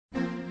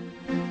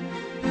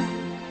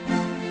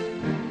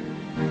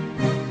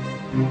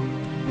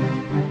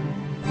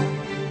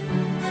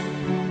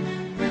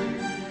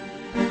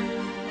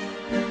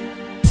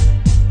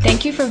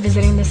you for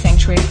visiting the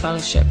Sanctuary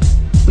Fellowship.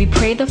 We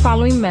pray the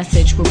following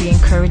message will be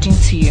encouraging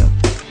to you.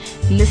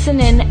 Listen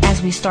in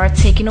as we start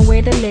taking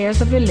away the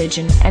layers of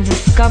religion and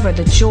discover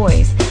the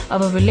joys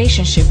of a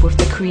relationship with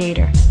the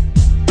Creator.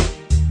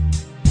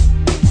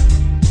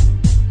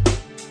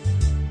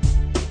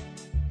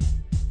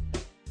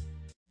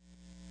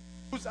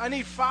 I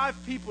need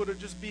 5 people to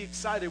just be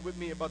excited with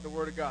me about the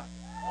Word of God.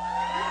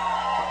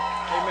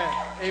 Amen.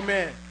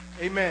 Amen.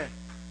 Amen.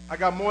 I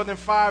got more than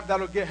 5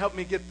 that'll help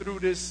me get through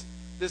this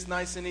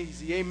nice and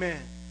easy. Amen.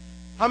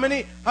 How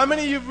many of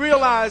you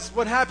realize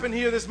what happened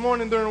here this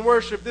morning during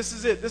worship? This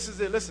is it.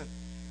 Listen.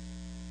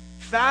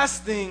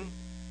 Fasting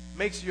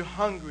makes you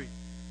hungry.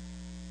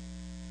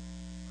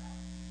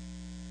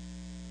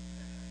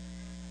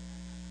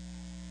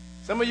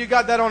 Some of you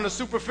got that on the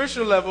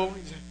superficial level.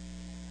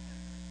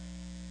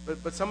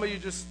 But some of you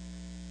just,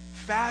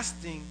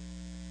 fasting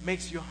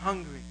makes you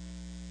hungry.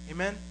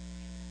 Amen?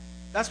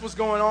 That's what's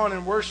going on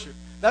in worship.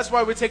 That's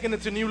why we're taking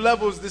it to new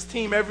levels, this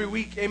team, every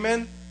week.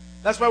 Amen?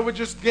 That's why we're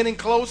just getting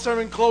closer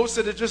and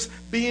closer to just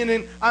being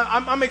in.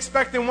 I'm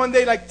expecting one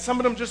day, like, some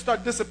of them just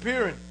start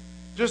disappearing.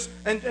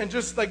 And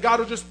just like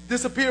God will just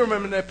disappear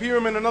them and appear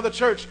them in another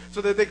church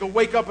so that they can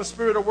wake up a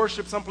spirit of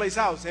worship someplace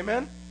else.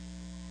 Amen?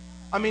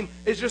 I mean,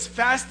 it's just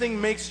fasting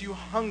makes you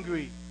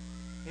hungry.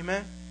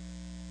 Amen?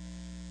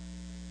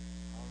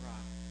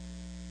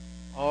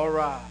 All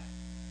right.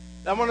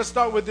 I want to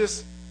start with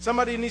this.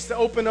 Somebody needs to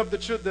open up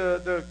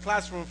the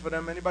classroom for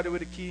them. Anybody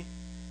with a key?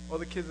 All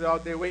the kids are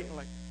out there waiting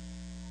like.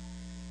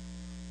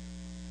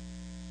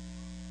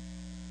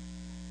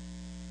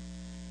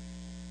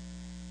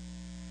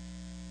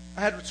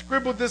 I had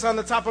scribbled this on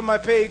the top of my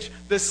page.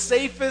 The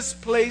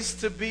safest place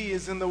to be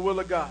is in the will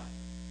of God.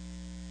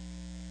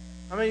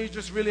 How many of you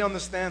just really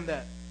understand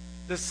that?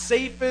 The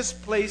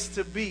safest place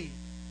to be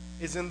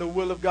is in the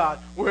will of God.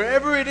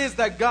 Wherever it is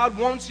that God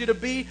wants you to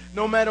be,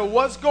 no matter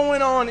what's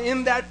going on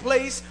in that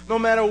place, no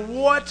matter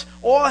what,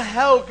 all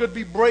hell could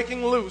be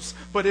breaking loose.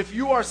 But if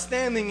you are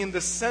standing in the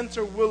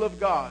center will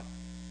of God,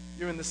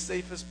 you're in the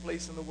safest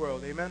place in the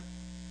world. Amen?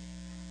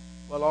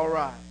 Well, all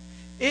right.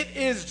 It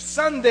is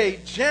Sunday,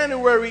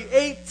 January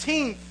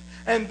 18th,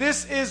 and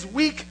this is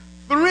week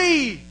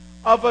 3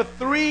 of a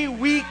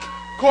 3-week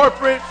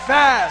corporate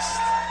fast.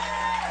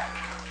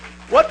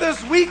 What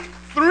does week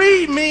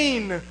 3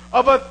 mean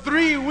of a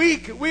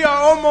 3-week? We are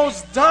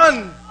almost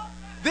done.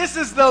 This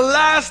is the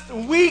last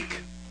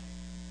week.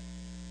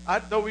 I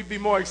thought we'd be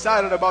more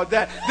excited about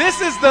that. This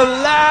is the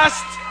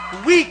last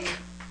week.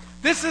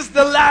 This is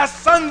the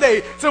last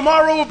Sunday.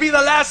 Tomorrow will be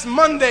the last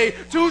Monday.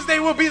 Tuesday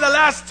will be the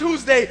last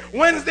Tuesday.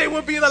 Wednesday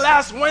will be the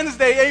last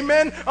Wednesday.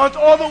 Amen.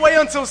 All the way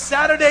until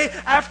Saturday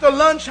after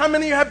lunch. How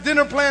many of you have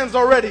dinner plans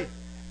already?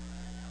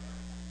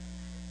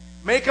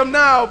 Make them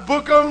now.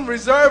 Book them,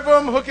 reserve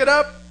them, hook it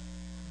up.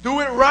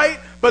 Do it right.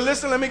 But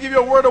listen, let me give you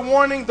a word of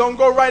warning. Don't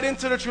go right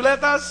into the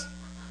chuletas.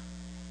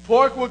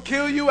 Pork will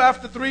kill you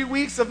after 3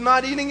 weeks of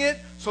not eating it.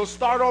 So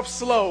start off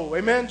slow.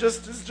 Amen.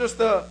 This is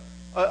just a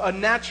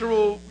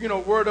natural,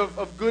 word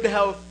of good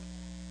health.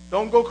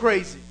 Don't go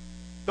crazy.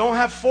 Don't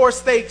have 4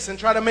 steaks and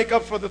try to make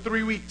up for the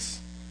 3 weeks.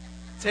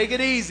 Take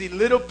it easy.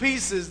 Little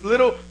pieces.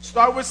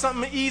 Start with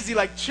something easy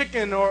like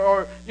chicken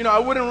or I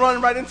wouldn't run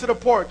right into the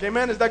pork.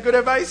 Amen. Is that good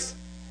advice?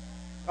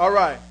 All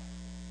right.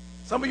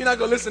 Some of you not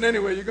going to listen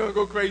anyway. You're going to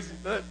go crazy.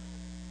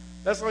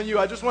 That's on you.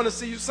 I just want to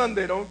see you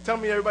Sunday. Don't tell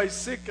me everybody's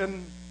sick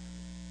and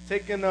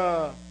taking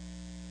all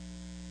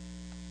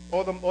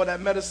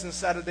that medicine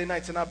Saturday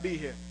night to not be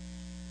here.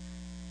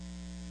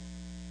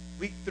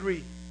 Week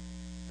 3.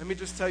 Let me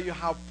just tell you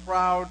how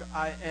proud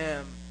I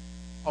am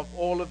of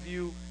all of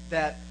you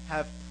that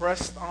have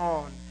pressed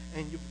on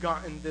and you've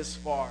gotten this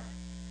far.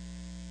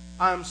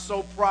 I'm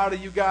so proud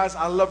of you guys.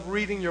 I love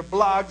reading your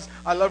blogs.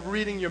 I love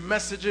reading your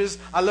messages.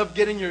 I love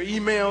getting your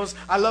emails.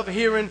 I love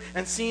hearing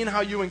and seeing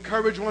how you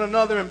encourage one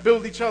another and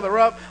build each other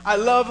up. I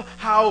love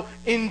how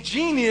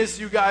ingenious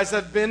you guys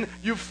have been.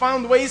 You've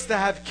found ways to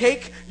have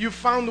cake. You've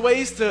found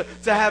ways to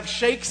have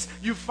shakes.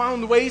 You've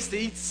found ways to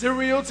eat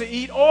cereal, to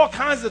eat all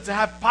kinds to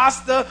have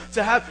pasta,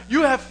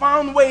 you have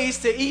found ways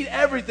to eat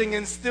everything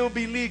and still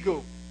be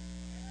legal.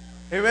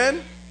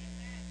 Amen?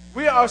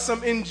 We are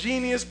some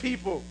ingenious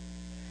people.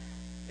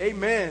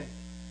 Amen.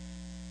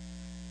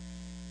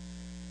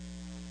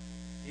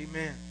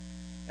 Amen.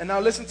 And now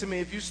listen to me.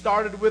 If you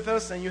started with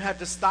us and you had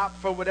to stop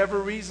for whatever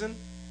reason,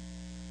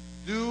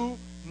 do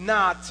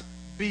not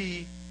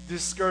be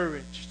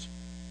discouraged.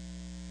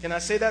 Can I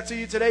say that to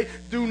you today?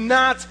 Do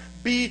not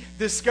be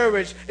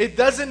discouraged. It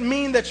doesn't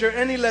mean that you're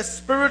any less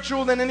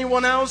spiritual than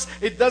anyone else.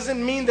 It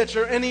doesn't mean that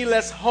you're any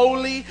less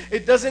holy.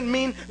 It doesn't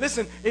mean,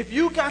 listen, if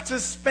you got to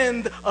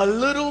spend a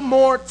little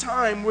more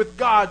time with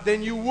God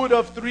than you would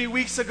have 3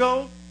 weeks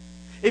ago,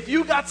 if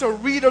you got to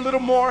read a little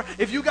more,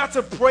 if you got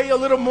to pray a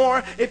little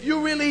more, if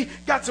you really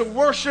got to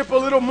worship a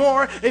little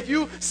more, if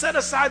you set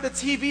aside the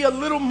TV a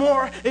little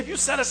more, if you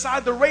set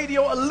aside the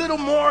radio a little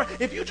more,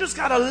 if you just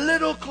got a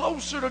little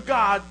closer to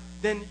God,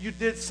 then you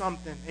did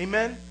something.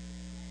 Amen?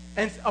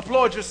 And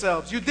applaud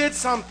yourselves. You did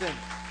something.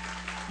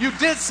 You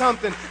did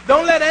something.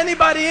 Don't let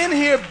anybody in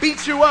here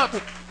beat you up.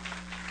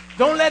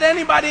 Don't let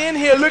anybody in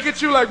here look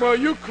at you like, well,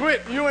 you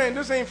quit.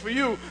 This ain't for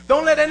you.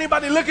 Don't let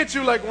anybody look at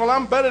you like, well,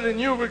 I'm better than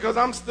you because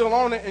I'm still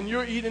on it and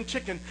you're eating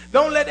chicken.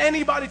 Don't let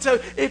anybody tell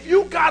you. If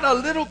you got a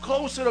little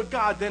closer to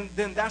God,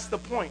 then that's the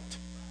point.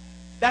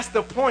 That's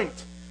the point.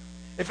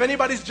 If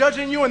anybody's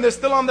judging you and they're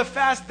still on the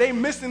fast, they're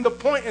missing the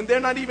point and they're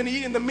not even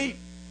eating the meat.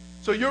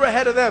 So you're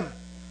ahead of them.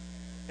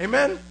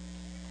 Amen?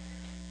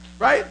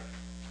 Right?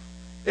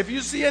 If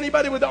you see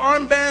anybody with the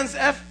armbands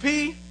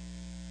FP,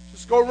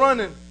 just go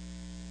running.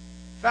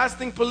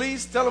 Fasting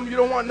police, tell them you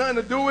don't want nothing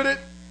to do with it.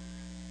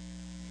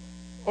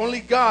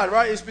 Only God,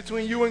 right? It's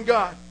between you and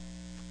God.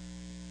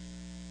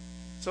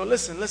 So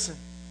listen.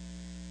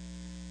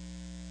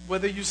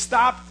 Whether you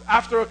stopped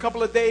after a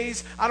couple of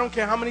days, I don't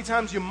care how many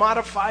times you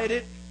modified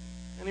it.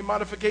 Any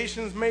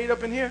modifications made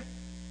up in here?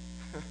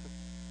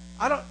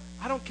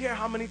 I don't care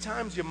how many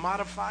times you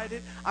modified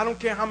it. I don't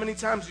care how many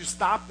times you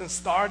stopped and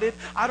started.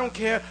 I don't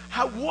care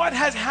what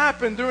has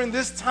happened during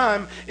this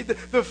time.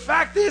 The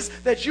fact is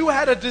that you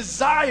had a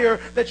desire,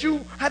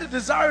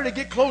 to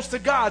get close to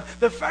God.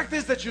 The fact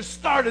is that you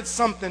started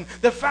something.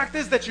 The fact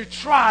is that you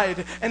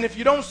tried. And if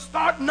you don't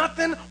start,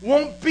 nothing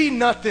won't be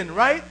nothing,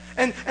 right?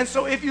 And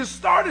so if you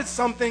started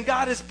something,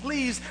 God is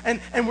pleased,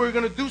 and we're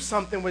going to do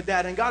something with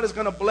that, and God is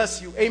going to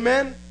bless you.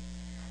 Amen?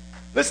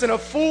 Listen, a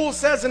fool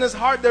says in his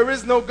heart, there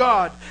is no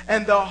God.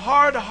 And the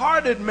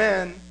hard-hearted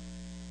man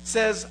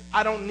says,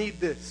 I don't need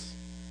this.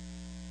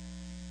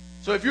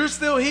 So if you're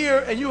still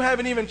here and you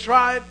haven't even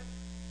tried,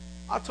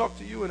 I'll talk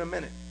to you in a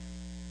minute.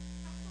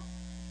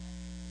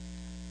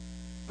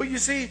 But you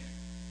see,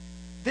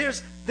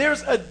 there's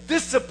a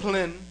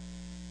discipline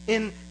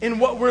in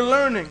what we're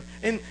learning.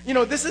 And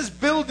this is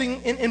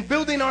building, in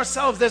building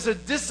ourselves, there's a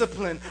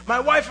discipline. My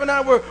wife and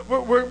I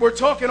were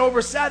talking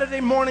over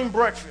Saturday morning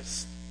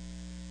breakfast.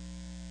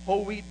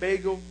 Whole wheat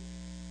bagel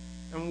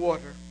and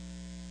water.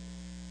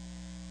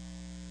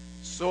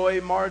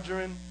 Soy,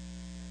 margarine.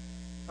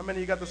 How many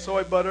of you got the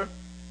soy butter?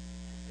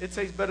 It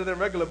tastes better than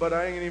regular butter.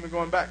 I ain't even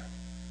going back.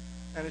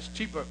 And it's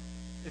cheaper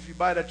if you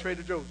buy it at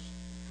Trader Joe's.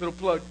 Little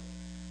plug.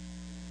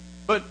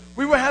 But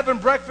we were having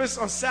breakfast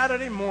on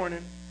Saturday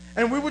morning,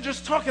 and we were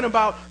just talking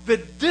about the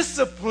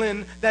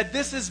discipline that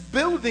this is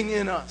building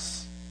in us.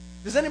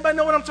 Does anybody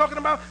know what I'm talking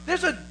about?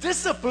 There's a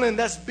discipline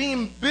that's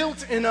being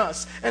built in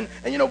us. And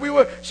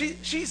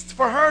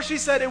for her, she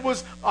said it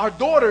was our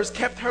daughters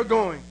kept her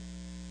going.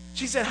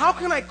 She said, how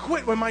can I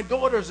quit when my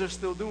daughters are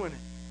still doing it?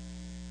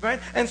 Right?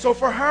 And so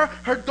for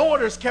her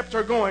daughters kept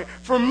her going.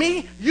 For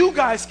me, you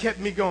guys kept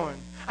me going.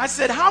 I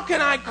said, how can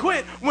I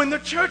quit when the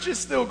church is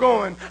still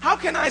going? How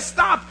can I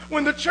stop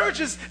when the church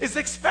is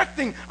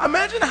expecting?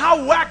 Imagine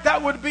how whack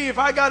that would be if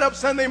I got up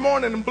Sunday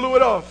morning and blew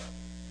it off.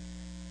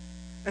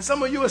 And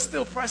some of you are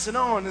still pressing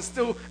on and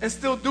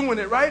still doing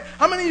it, right?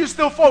 How many of you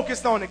still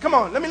focused on it? Come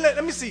on,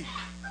 let me see.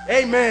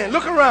 Amen.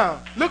 Look around.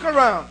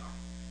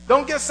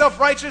 Don't get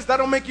self-righteous. That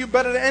don't make you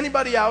better than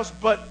anybody else.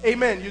 But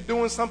amen, you're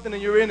doing something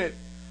and you're in it.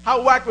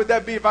 How whack would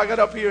that be if I got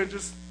up here and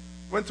just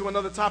went to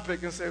another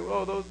topic and said,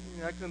 oh,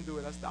 I couldn't do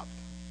it. I stopped.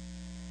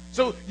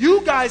 So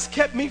you guys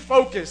kept me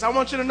focused. I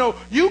want you to know,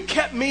 you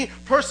kept me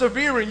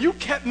persevering. You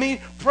kept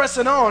me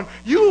pressing on.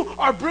 You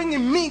are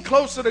bringing me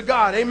closer to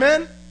God.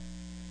 Amen?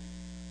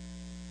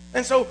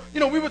 And so,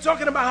 we were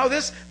talking about how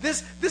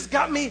this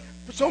got me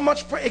so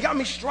much, it got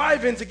me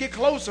striving to get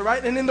closer,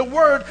 right? And in the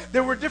Word,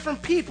 there were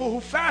different people who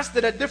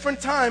fasted at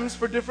different times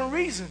for different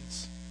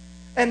reasons.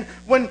 And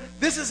when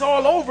this is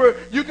all over,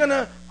 you're going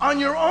to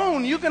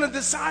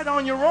decide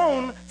on your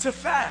own to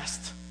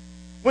fast.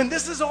 When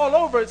this is all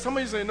over,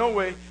 somebody say, no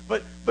way,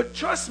 but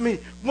trust me,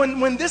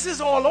 when this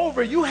is all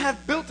over, you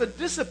have built a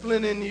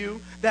discipline in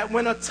you that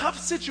when a tough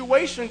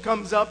situation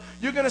comes up,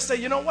 you're going to say,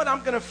 you know what, I'm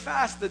going to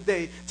fast a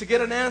day to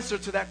get an answer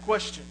to that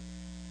question.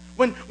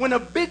 When a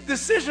big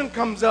decision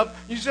comes up,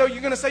 you're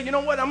going to say, you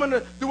know what, I'm going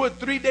to do a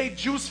 3-day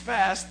juice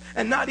fast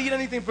and not eat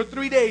anything for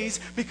 3 days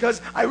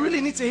because I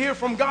really need to hear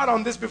from God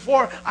on this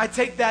before I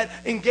take that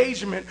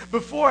engagement,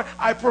 before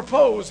I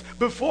propose,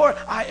 before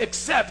I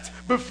accept,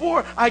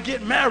 before I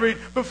get married,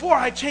 before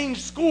I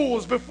change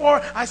schools,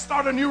 before I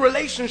start a new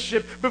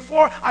relationship,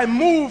 before I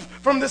move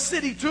from the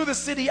city to the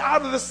city,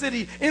 out of the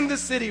city, in the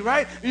city,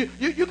 right?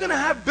 You're going to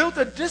have built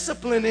a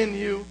discipline in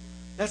you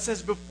that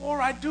says,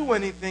 before I do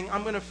anything,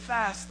 I'm going to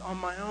fast on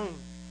my own.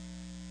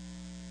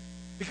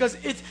 Because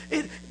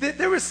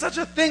there is such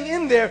a thing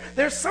in there.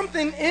 There's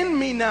something in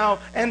me now.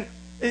 And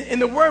in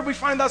the Word, we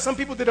find out some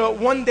people did a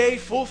 1-day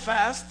full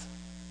fast.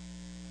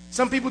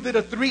 Some people did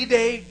a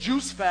 3-day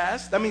juice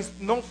fast. That means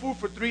no food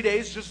for 3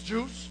 days, just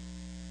juice.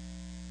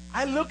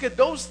 I look at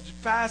those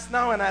fasts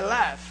now and I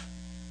laugh.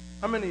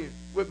 How many of you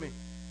with me?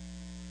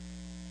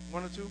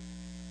 1 or 2?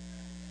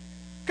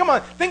 Come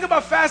on, think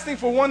about fasting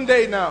for 1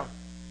 day now.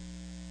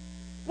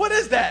 What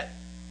is that?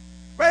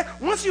 Right?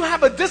 Once you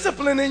have a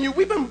discipline in you,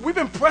 we've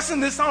been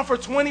pressing this on for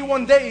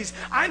 21 days.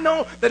 I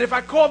know that if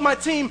I called my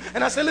team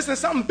and I said, listen,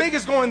 something big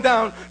is going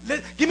down.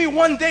 Give me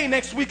 1 day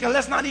next week and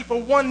let's not eat for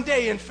 1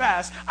 day and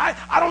fast.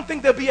 I don't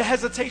think there'll be a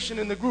hesitation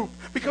in the group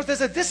because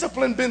there's a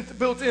discipline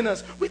built in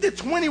us. We did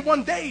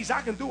 21 days.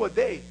 I can do a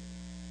day.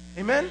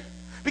 Amen?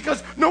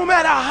 Because no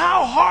matter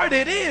how hard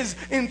it is,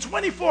 in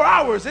 24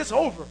 hours, it's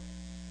over.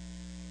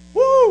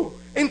 Woo!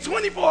 In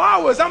 24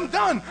 hours, I'm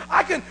done.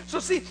 So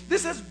see,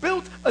 this has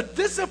built a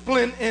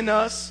discipline in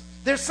us.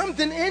 There's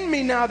something in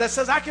me now that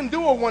says I can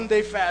do a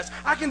 1-day fast.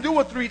 I can do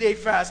a 3-day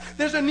fast.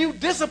 There's a new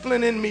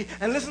discipline in me.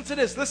 And listen to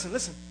this.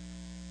 Listen.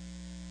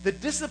 The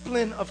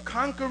discipline of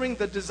conquering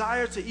the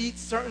desire to eat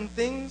certain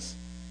things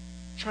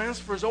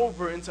transfers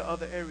over into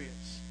other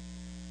areas.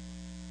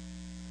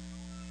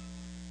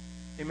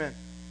 Amen.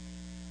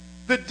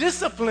 The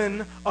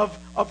discipline of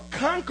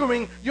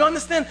conquering, you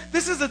understand,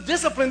 this is a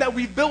discipline that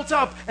we built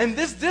up. And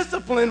this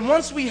discipline,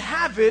 once we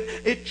have it,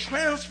 it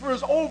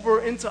transfers over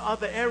into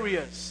other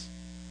areas.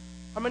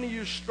 How many of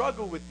you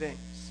struggle with things?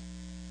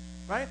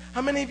 Right?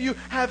 How many of you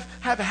have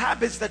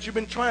habits that you've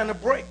been trying to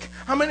break?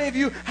 How many of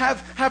you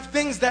have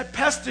things that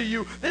pester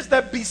you? There's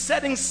that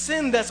besetting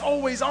sin that's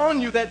always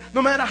on you that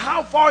no matter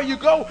how far you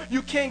go,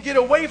 you can't get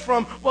away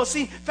from. Well,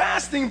 see,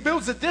 fasting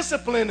builds a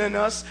discipline in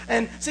us.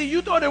 And see,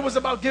 you thought it was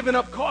about giving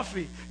up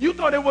coffee. You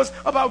thought it was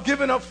about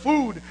giving up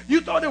food. You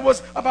thought it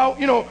was about,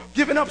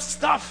 giving up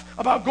stuff,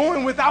 about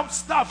going without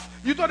stuff.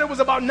 You thought it was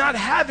about not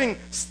having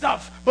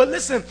stuff. But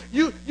listen,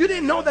 you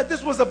didn't know that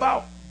this was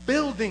about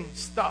building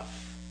stuff.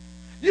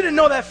 You didn't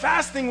know that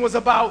fasting was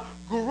about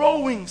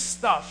growing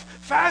stuff.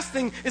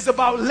 Fasting is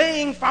about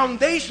laying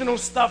foundational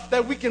stuff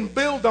that we can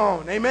build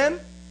on. Amen?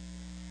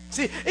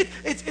 See,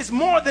 it's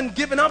more than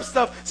giving up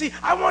stuff. See,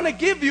 I want to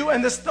give you,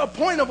 and the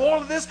point of all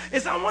of this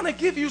is I want to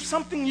give you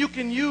something you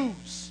can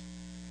use.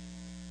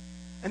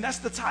 And that's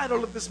the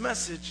title of this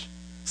message.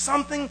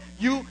 Something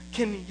you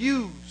can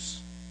use.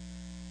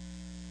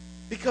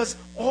 Because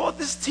all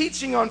this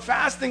teaching on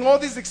fasting, all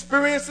these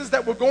experiences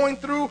that we're going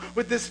through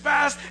with this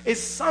fast is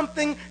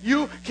something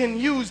you can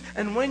use.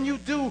 And when you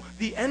do,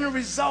 the end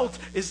result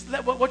is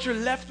what you're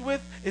left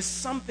with is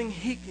something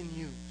he can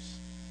use.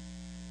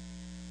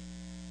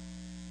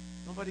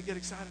 Nobody get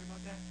excited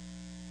about that?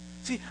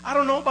 See, I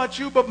don't know about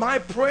you, but my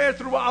prayer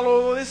throughout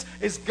all of this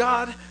is,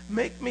 God,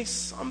 make me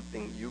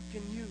something you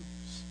can use.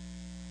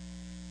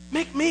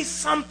 Make me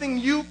something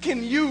you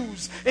can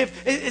use.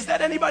 Is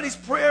that anybody's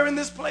prayer in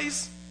this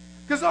place?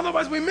 Because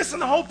otherwise we're missing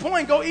the whole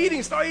point. Go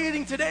eating. Start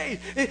eating today.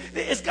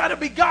 It's got to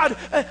be, God,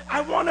 I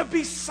want to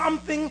be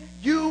something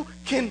you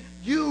can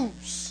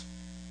use.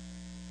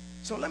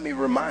 So let me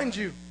remind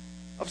you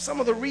of some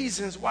of the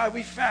reasons why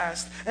we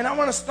fast. And I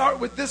want to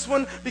start with this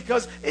one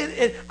because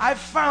I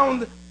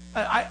found,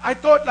 I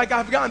thought like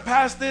I've gotten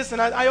past this,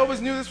 and I always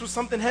knew this was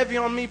something heavy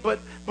on me, but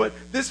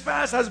this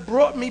fast has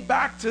brought me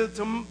back to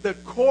the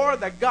core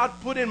that God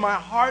put in my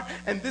heart,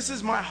 and this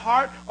is my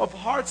heart of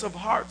hearts of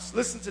hearts.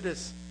 Listen to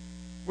this.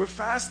 We're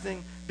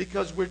fasting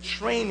because we're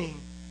training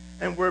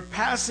and we're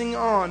passing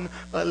on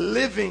a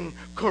living,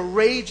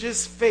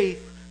 courageous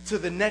faith to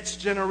the next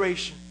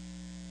generation.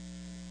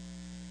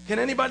 Can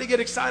anybody get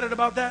excited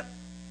about that?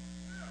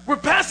 We're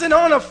passing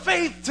on a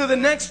faith to the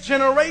next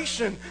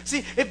generation.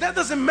 See, if that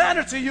doesn't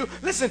matter to you,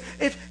 listen,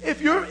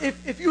 if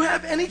you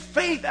have any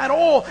faith at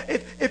all,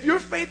 if your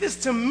faith is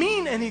to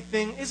mean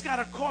anything, it's got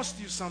to cost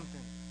you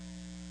something.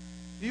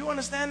 Do you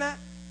understand that?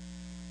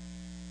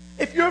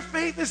 If your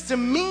faith is to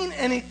mean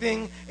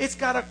anything, it's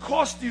got to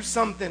cost you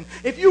something.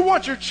 If you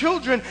want your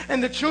children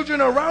and the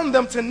children around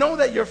them to know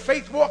that your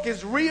faith walk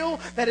is real,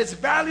 that it's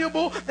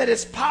valuable, that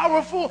it's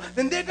powerful,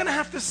 then they're going to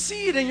have to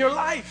see it in your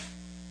life.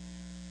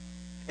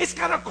 It's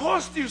got to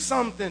cost you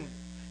something.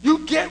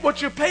 You get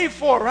what you pay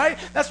for, right?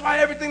 That's why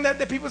everything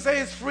that people say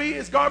is free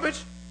is garbage.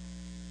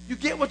 You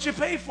get what you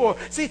pay for.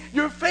 See,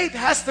 your faith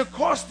has to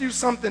cost you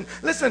something.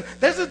 Listen,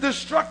 there's a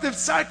destructive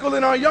cycle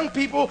in our young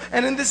people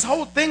and in this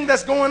whole thing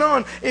that's going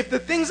on. If the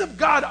things of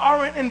God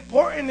aren't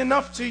important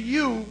enough to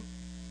you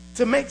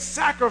to make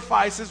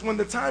sacrifices when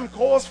the time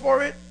calls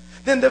for it,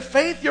 then the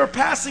faith you're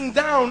passing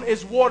down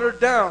is watered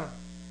down.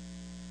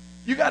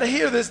 You got to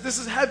hear this. This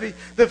is heavy.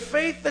 The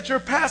faith that you're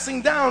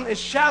passing down is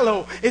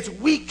shallow. It's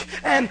weak.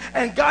 And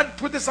God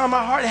put this on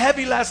my heart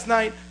heavy last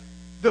night.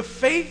 The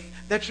faith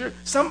that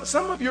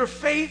some of your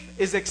faith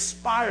is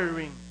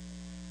expiring.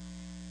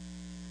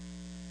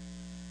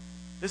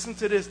 Listen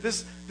to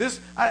this.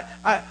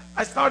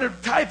 I started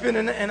typing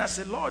and I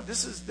said, Lord,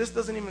 this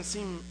doesn't even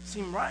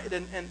seem right.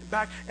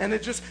 And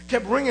it just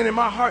kept ringing in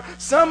my heart.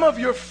 Some of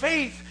your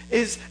faith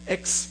is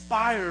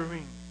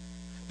expiring.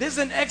 There's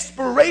an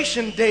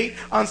expiration date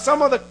on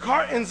some of the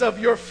cartons of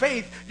your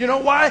faith. You know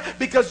why?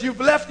 Because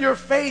you've left your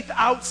faith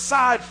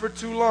outside for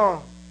too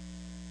long.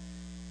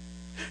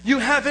 You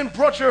haven't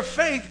brought your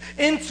faith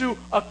into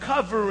a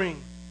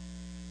covering.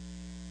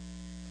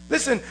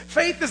 Listen,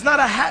 faith is not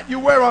a hat you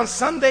wear on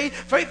Sunday.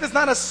 Faith is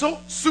not a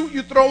suit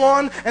you throw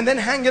on and then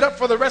hang it up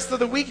for the rest of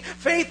the week.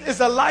 Faith is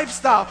a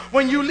lifestyle.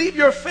 When you leave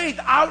your faith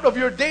out of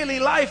your daily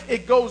life,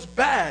 it goes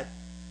bad.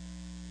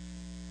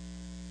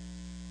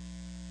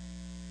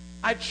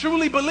 I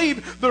truly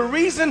believe the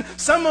reason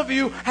some of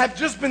you have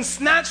just been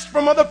snatched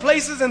from other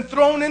places and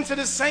thrown into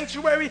this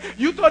sanctuary,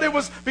 you thought it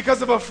was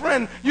because of a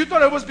friend. You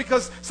thought it was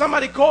because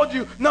somebody called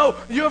you. No,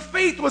 your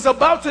faith was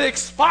about to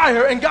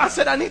expire, and God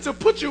said, I need to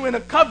put you in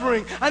a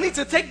covering. I need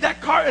to take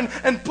that carton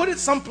and put it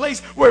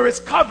someplace where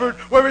it's covered,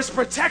 where it's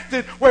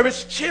protected, where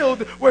it's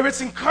chilled, where it's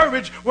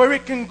encouraged, where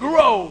it can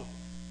grow.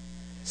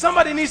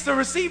 Somebody needs to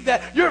receive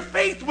that. Your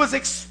faith was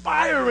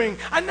expiring.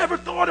 I never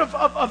thought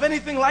of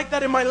anything like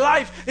that in my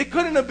life. It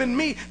couldn't have been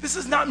me. This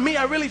is not me.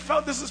 I really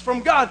felt this is from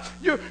God.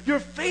 Your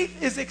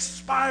faith is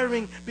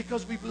expiring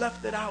because we've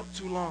left it out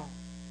too long.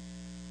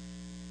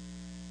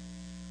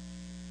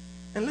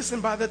 And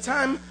listen, by the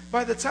time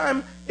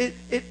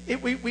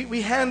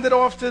we hand it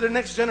off to the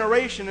next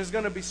generation, it's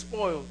going to be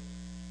spoiled.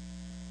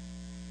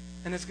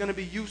 And it's going to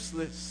be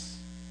useless.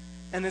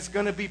 And it's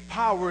going to be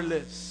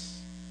powerless.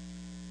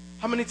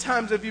 How many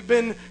times have you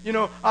been, I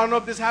don't know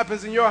if this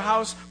happens in your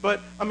house,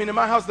 but in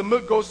my house, the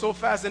milk goes so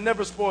fast it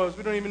never spoils.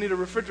 We don't even need a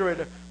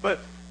refrigerator.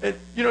 But,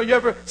 you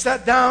ever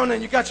sat down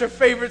and you got your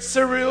favorite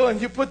cereal and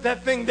you put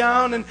that thing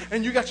down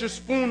and you got your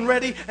spoon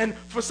ready, and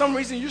for some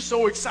reason you're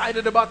so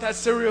excited about that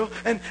cereal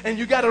and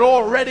you got it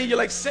all ready. You're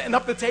like setting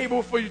up the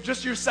table for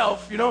just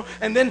yourself,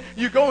 and then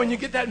you go and you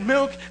get that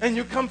milk and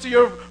you come to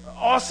your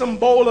awesome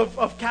bowl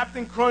of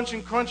Captain Crunch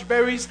and Crunch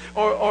Berries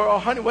or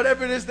honey,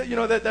 whatever it is that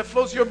that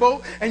floats your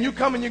boat, and you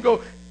come and you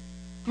go,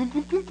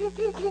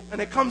 and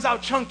it comes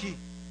out chunky.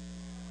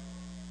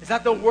 Is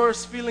that the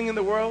worst feeling in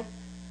the world?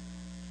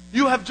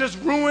 You have just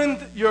ruined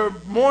your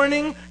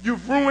morning.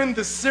 You've ruined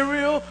the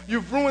cereal.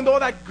 You've ruined all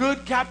that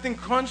good Captain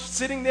Crunch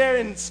sitting there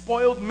in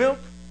spoiled milk,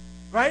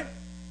 right?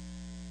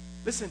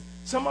 Listen.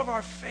 Some of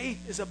our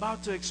faith is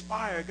about to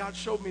expire. God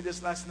showed me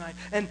this last night.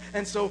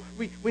 And so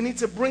we need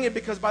to bring it,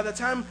 because by the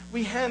time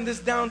we hand this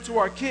down to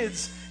our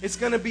kids, it's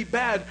going to be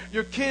bad.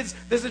 Your kids,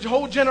 there's a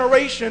whole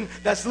generation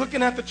that's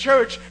looking at the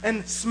church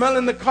and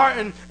smelling the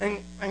carton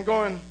and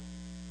going,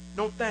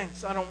 no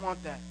thanks, I don't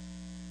want that.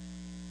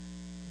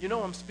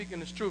 I'm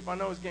speaking this truth. I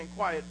know it's getting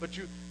quiet, but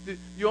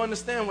you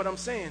understand what I'm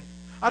saying.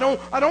 I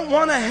don't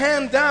want to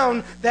hand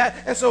down that.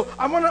 And so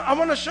I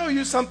want to show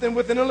you something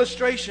with an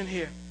illustration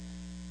here.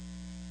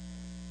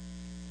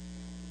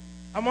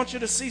 I want you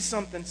to see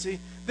something. See,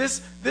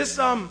 this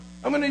I'm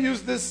going to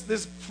use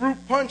this fruit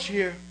punch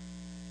here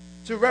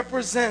to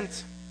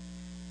represent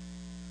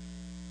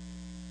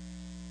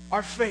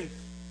our faith,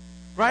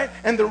 right?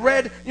 And the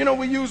red,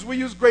 we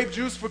use grape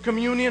juice for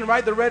communion,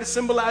 right? The red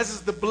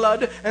symbolizes the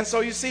blood, and so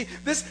you see,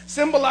 this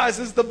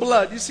symbolizes the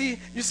blood. You see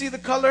the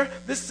color?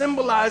 This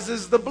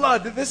symbolizes the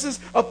blood. This is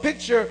a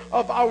picture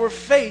of our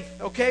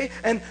faith, okay?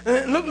 And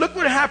look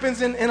what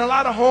happens in a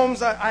lot of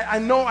homes. I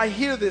know, I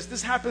hear this.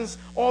 This happens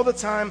all the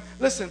time.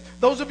 Listen,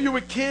 those of you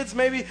with kids,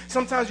 maybe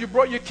sometimes you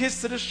brought your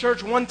kids to this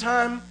church one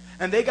time,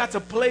 and they got to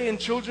play in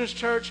children's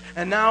church,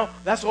 and now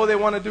that's all they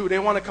want to do. They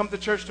want to come to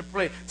church to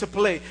play.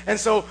 And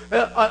so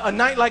a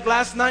night like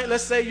last night,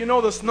 let's say,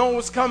 the snow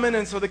was coming,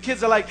 and so the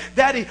kids are like,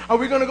 Daddy, are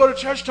we going to go to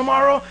church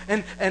tomorrow?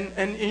 And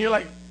you're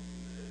like,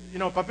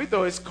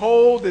 Papito, it's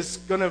cold, it's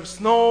going to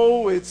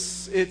snow,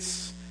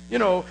 it's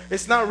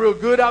not real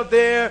good out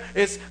there.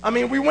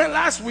 We went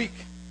last week.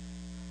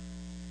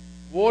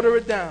 Water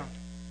it down.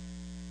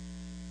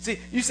 See,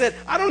 you said,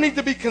 I don't need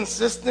to be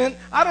consistent.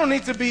 I don't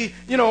need to be,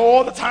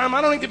 all the time.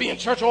 I don't need to be in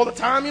church all the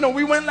time.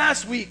 We went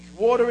last week.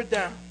 Water it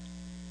down.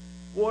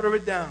 Water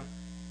it down.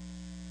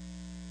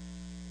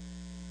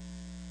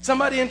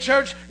 Somebody in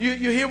church, you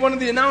hear one of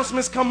the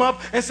announcements come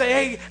up and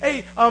say,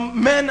 hey,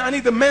 men, I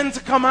need the men to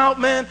come out,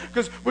 man,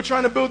 because we're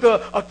trying to build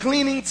a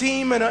cleaning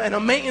team and a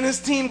maintenance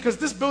team, because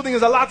this building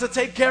is a lot to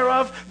take care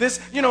of.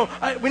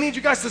 We need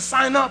you guys to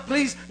sign up,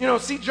 please.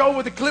 See Joe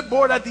with the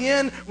clipboard at the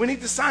end. We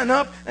need to sign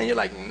up. And you're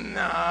like,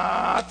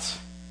 not.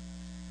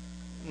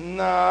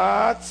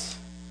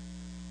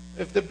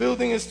 If the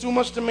building is too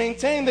much to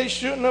maintain, they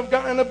shouldn't have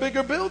gotten a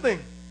bigger building.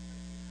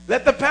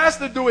 Let the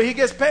pastor do it. He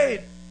gets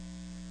paid.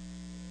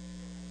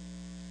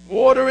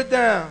 Water it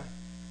down.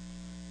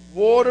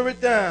 Water it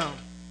down.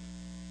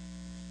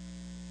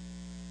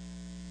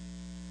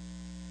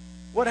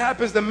 What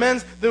happens?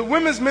 The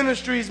women's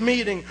ministry is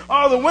meeting.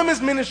 Oh, the women's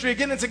ministry are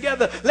getting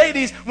together.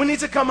 Ladies, we need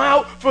to come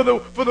out for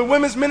the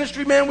women's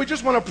ministry, man. We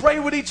just want to pray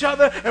with each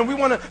other, and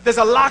there's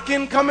a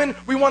lock-in coming.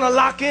 We want to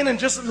lock in and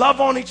just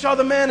love on each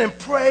other, man, and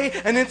pray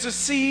and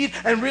intercede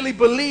and really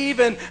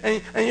believe. And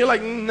you're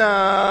like,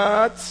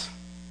 not.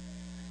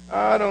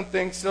 I don't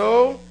think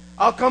so.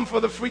 I'll come for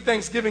the free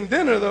Thanksgiving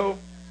dinner, though.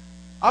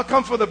 I'll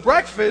come for the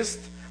breakfast.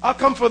 I'll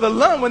come for the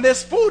lunch. When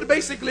there's food,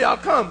 basically, I'll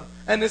come,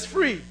 and it's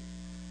free.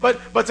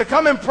 But to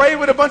come and pray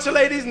with a bunch of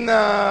ladies,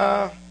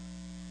 nah.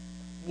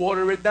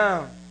 Water it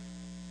down.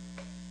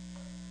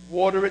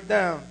 Water it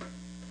down.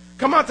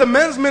 Come out to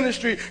men's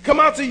ministry. Come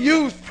out to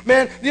youth,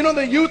 man.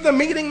 The youth are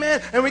meeting,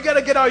 man, and we got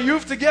to get our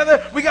youth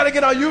together. We got to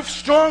get our youth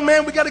strong,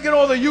 man. We got to get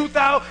all the youth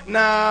out.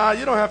 Nah,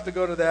 you don't have to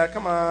go to that.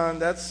 Come on,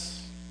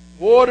 that's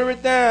water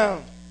it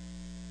down.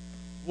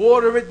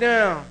 Water it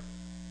down.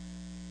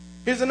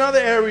 Here's another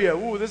area.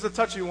 Ooh, this is a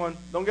touchy one.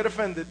 Don't get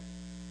offended.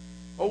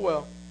 Oh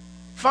well.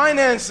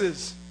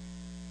 Finances.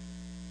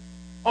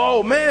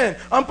 Oh man,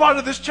 I'm part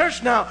of this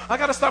church now. I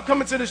got to stop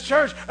coming to this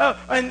church.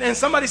 And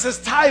somebody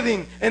says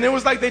tithing, and it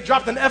was like they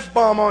dropped an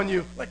F-bomb on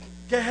you. Like,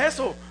 get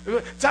hessel.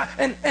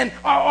 And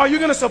are you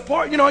going to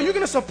support? Are you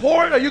going to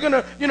support? Are you going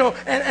to,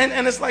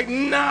 and it's like,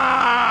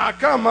 nah,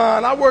 come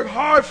on. I work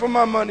hard for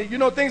my money.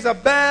 Things are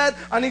bad.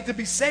 I need to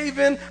be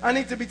saving. I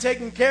need to be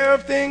taking care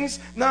of things.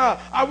 Nah,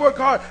 I work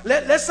hard.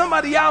 Let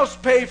somebody else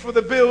pay for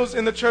the bills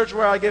in the church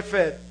where I get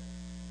fed.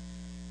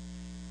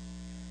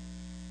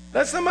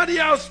 Let somebody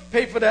else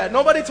pay for that.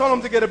 Nobody told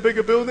them to get a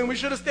bigger building. We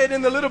should have stayed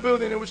in the little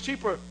building. It was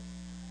cheaper.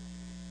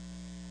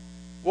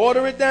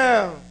 Water it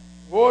down.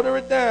 Water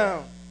it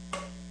down.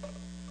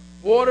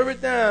 Water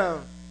it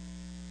down.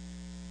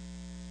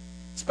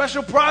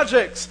 Special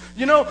projects.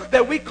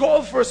 That we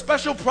called for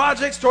special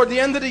projects toward the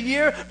end of the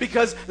year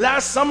because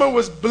last summer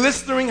was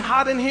blistering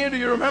hot in here. Do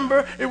you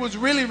remember? It was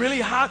really,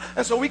 really hot.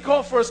 And so we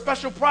called for a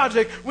special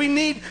project. We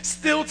need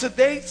still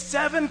today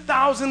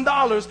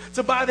 $7,000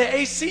 to buy the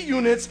AC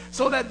units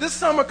so that this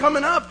summer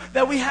coming up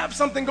that we have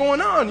something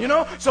going on,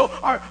 So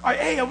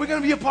hey, are we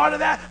going to be a part of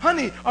that?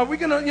 Honey, are we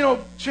going to,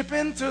 chip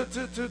in to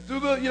do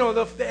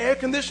the air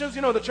conditions?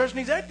 The church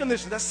needs air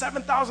conditions. That's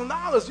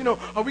 $7,000.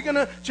 Are we going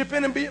to chip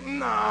in and be,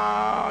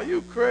 nah.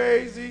 You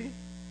crazy.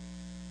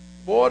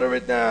 Water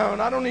it down.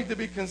 I don't need to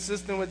be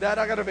consistent with that.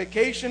 I got a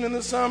vacation in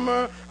the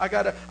summer. I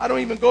don't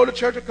even go to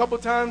church a couple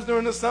times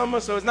during the summer,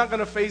 so it's not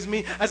going to faze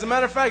me. As a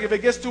matter of fact, if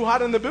it gets too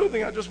hot in the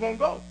building, I just won't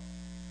go.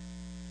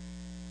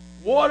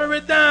 Water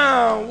it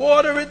down.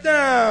 Water it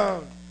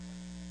down.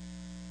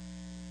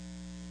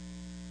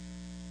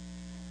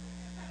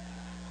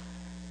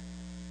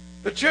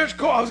 The church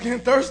called. I was getting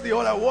thirsty,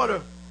 all that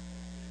water.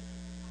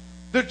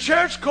 The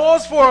church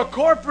calls for a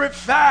corporate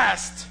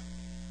fast.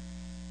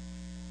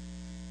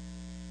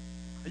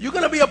 Are you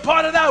going to be a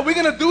part of that? Are we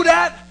going to do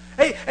that?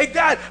 Hey,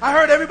 Dad, I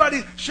heard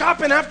everybody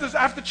shopping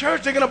after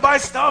church. They're going to buy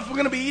stuff. We're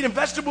going to be eating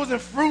vegetables and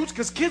fruits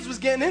because kids was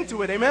getting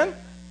into it. Amen?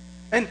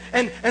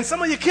 And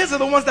some of your kids are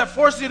the ones that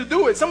force you to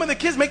do it. Some of the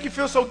kids make you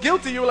feel so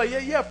guilty. You're like,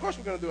 yeah, of course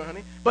we're going to do it,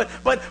 honey. But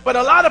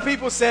a lot of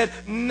people said,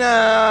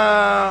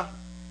 nah.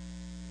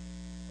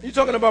 You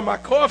talking about my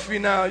coffee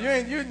now?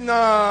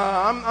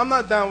 Nah, I'm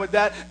not down with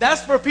that.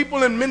 That's for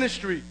people in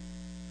ministry.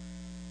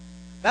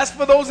 That's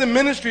for those in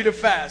ministry to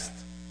fast.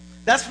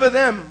 That's for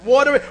them.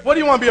 Water it. What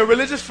do you want to be, a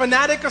religious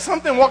fanatic or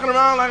something? Walking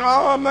around like,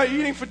 oh, I'm not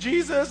eating for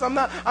Jesus. I'm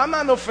not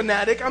no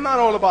fanatic. I'm not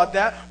all about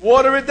that.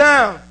 Water it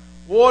down.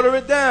 Water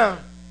it down.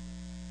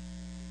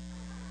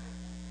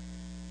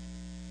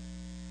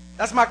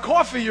 That's my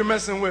coffee you're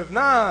messing with.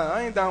 Nah,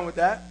 I ain't down with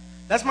that.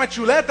 That's my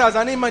chuletas.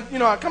 I need my,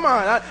 come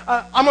on.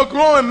 I'm a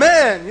growing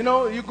man.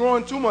 You're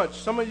growing too much.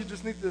 Some of you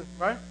just need to,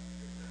 right?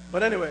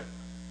 But anyway.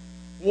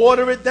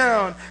 Water it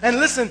down. And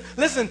listen,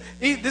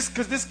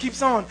 because this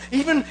keeps on.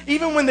 Even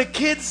when the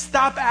kids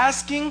stop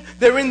asking,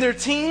 they're in their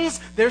teens,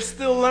 they're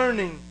still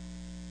learning.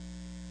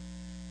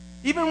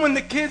 Even when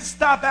the kids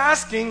stop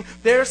asking,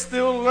 they're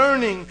still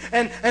learning.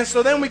 And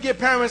so then we get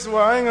parents, well,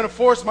 I ain't going to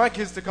force my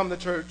kids to come to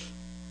church.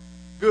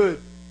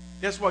 Good.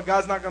 Guess what?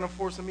 God's not going to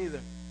force them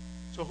either.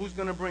 So who's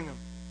going to bring them?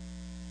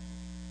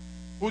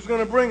 Who's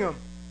going to bring them?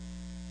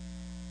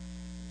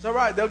 It's all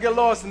right. They'll get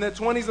lost in their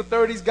 20s or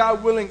 30s.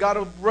 God willing, God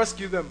will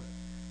rescue them.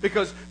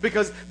 Because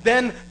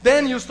then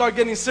you start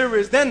getting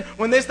serious. Then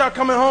when they start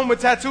coming home with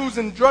tattoos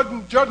and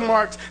drug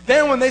marks,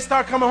 then when they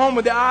start coming home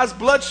with their eyes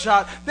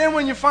bloodshot, then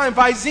when you find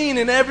Visine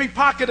in every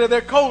pocket of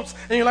their coats,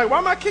 and you're like, why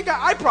my kid got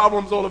eye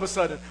problems all of a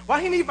sudden?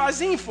 Why he need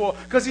Visine for?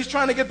 Because he's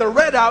trying to get the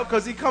red out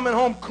because he's coming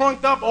home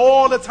crunked up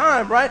all the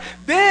time, right?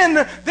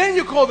 Then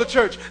you call the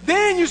church.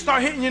 Then you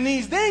start hitting your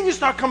knees. Then you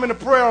start coming to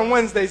prayer on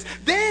Wednesdays.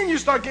 Then you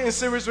start getting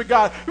serious with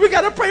God. We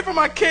got to pray for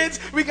my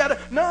kids.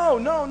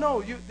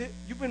 No.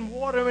 You've been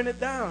watering it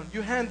down.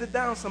 You handed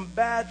down some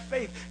bad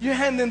faith. You're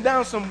handing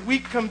down some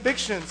weak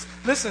convictions.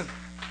 Listen.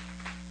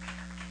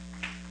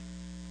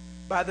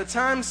 By the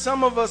time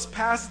some of us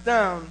pass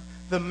down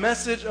the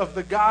message of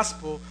the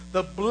gospel,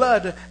 the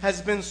blood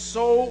has been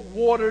so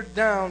watered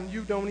down,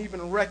 you don't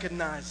even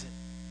recognize it.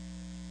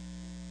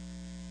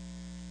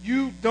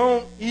 You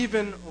don't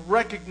even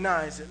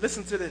recognize it.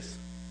 Listen to this.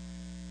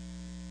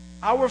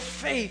 Our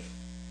faith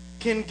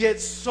can get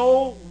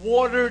so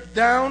watered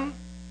down,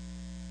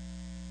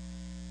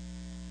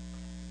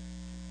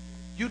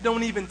 you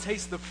don't even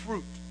taste the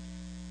fruit.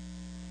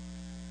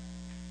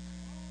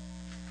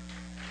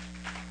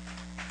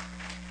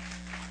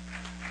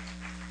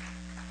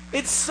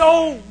 It's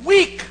so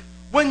weak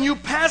when you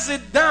pass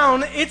it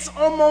down, it's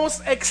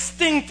almost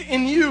extinct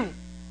in you.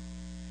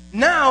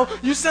 Now,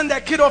 you send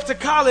that kid off to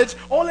college,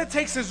 all it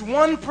takes is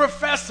one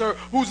professor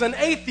who's an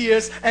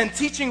atheist and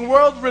teaching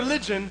world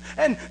religion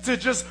and to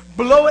just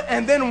blow it,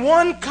 and then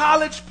one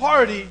college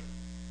party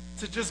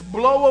to just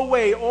blow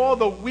away all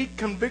the weak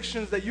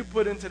convictions that you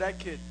put into that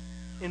kid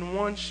in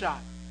one shot.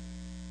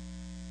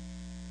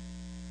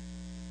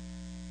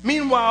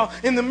 Meanwhile,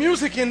 in the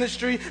music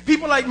industry,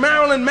 people like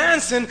Marilyn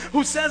Manson,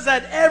 who says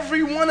that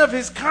every one of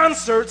his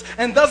concerts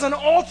and does an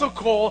altar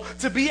call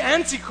to be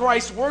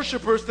Antichrist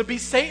worshipers, to be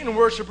Satan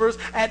worshipers,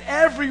 at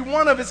every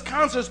one of his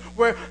concerts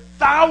where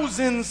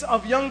thousands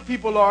of young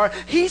people are,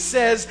 he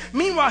says,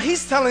 meanwhile,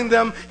 he's telling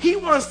them he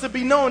wants to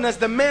be known as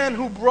the man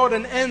who brought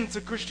an end to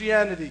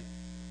Christianity.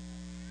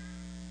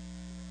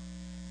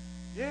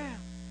 Yeah.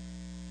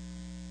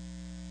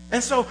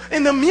 And so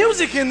in the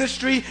music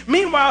industry,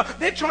 meanwhile,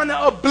 they're trying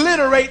to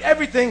obliterate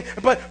everything,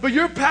 but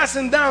you're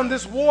passing down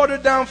this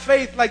watered down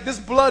faith like this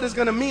blood is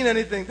going to mean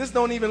anything. This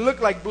don't even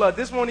look like blood.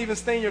 This won't even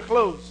stain your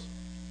clothes.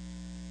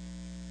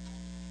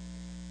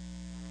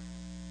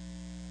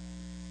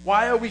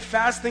 Why are we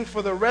fasting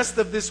for the rest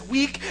of this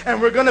week?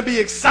 And we're going to be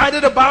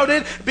excited about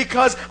it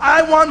because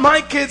I want my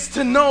kids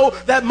to know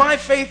that my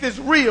faith is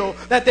real,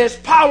 that there's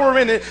power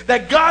in it,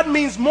 that God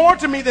means more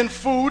to me than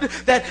food,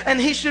 and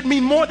He should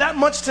mean more that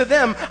much to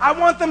them. I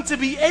want them to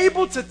be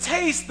able to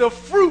taste the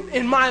fruit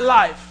in my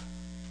life.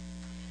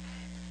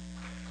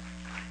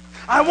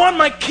 I want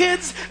my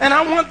kids and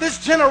I want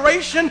this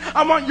generation,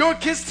 I want your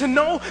kids to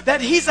know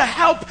that He's a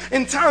help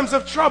in times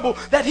of trouble,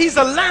 that He's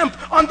a lamp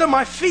under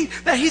my feet,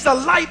 that He's a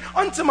light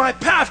unto my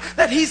path,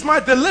 that He's my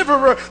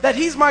deliverer, that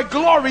He's my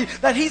glory,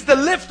 that He's the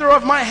lifter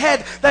of my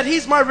head, that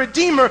He's my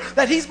redeemer,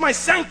 that He's my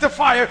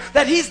sanctifier,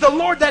 that He's the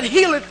Lord that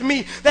healeth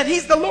me, that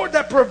He's the Lord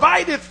that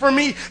provideth for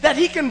me, that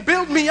He can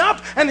build me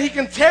up and He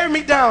can tear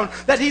me down,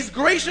 that He's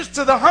gracious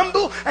to the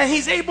humble and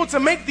He's able to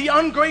make the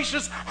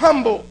ungracious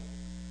humble.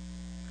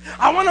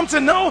 I want them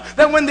to know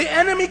that when the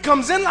enemy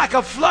comes in like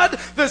a flood,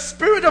 the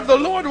Spirit of the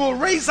Lord will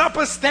raise up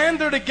a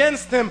standard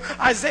against him.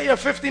 Isaiah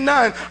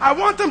 59. I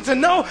want them to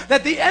know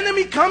that the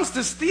enemy comes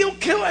to steal,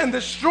 kill, and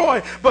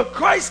destroy. But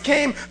Christ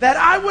came that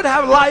I would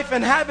have life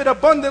and have it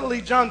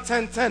abundantly. John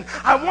 10:10.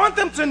 I want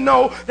them to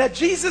know that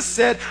Jesus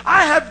said,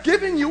 I have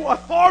given you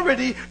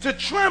authority to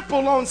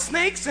trample on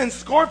snakes and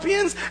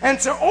scorpions and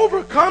to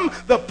overcome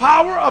the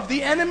power of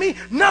the enemy.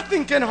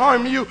 Nothing can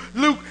harm you.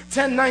 Luke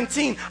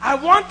 10:19. I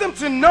want them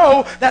to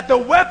know that the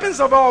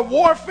weapons of our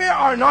warfare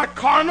are not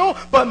carnal,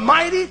 but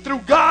mighty through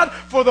God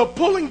for the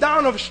pulling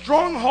down of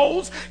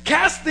strongholds,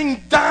 casting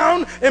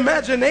down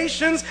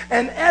imaginations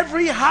and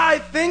every high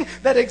thing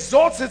that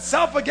exalts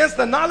itself against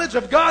the knowledge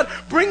of God,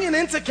 bringing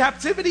into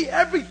captivity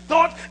every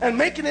thought and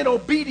making it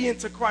obedient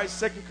to Christ.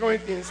 2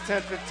 Corinthians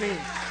 10:15.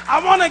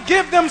 I want to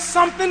give them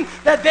something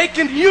that they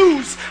can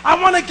use. I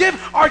want to give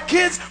our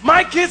kids,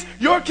 my kids,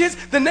 your kids,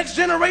 the next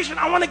generation,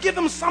 I want to give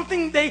them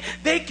something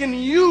they can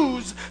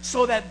use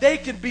so that they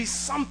can be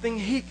something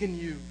He can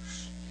use.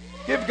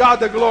 Give God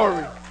the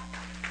glory.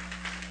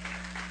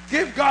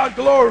 Give God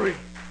glory.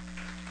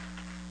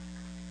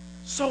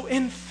 So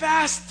in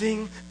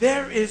fasting,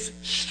 there is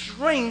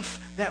strength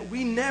that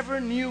we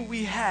never knew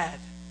we had.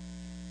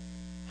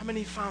 How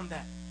many found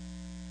that?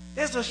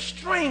 There's a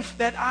strength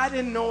that I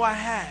didn't know I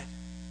had.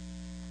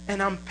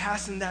 And I'm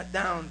passing that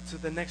down to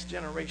the next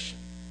generation.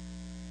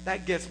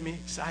 That gets me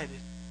excited.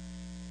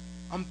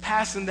 I'm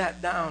passing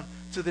that down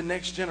to the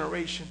next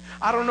generation.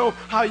 I don't know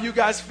how you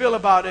guys feel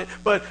about it,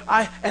 but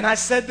I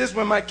said this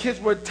when my kids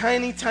were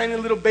tiny, tiny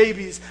little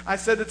babies. I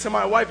said it to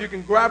my wife. You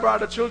can grab her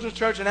out of children's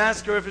church and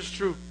ask her if it's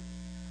true.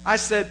 I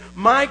said,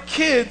 my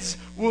kids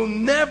will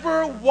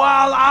never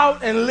wild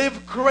out and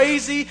live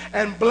crazy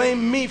and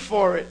blame me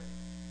for it.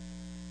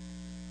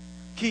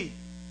 Key.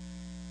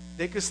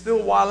 They could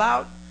still wild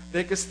out.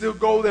 They could still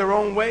go their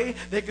own way.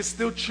 They could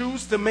still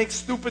choose to make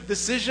stupid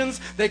decisions.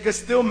 They could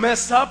still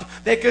mess up.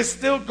 They could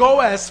still go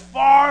as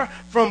far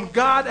from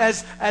God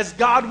as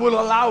God will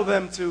allow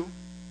them to.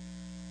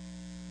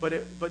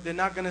 But they're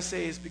not going to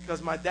say it's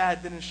because my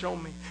dad didn't show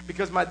me.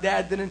 Because my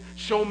dad didn't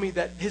show me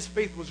that his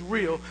faith was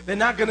real. They're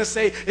not going to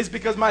say it's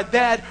because my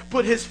dad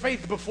put his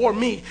faith before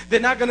me. They're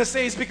not going to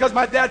say it's because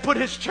my dad put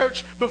his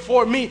church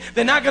before me.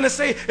 They're not going to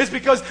say it's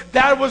because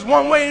dad was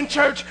one way in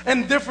church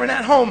and different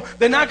at home.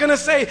 They're not going to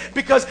say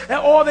because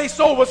all they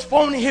saw was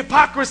phony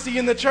hypocrisy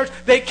in the church.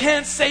 They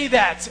can't say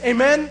that.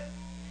 Amen?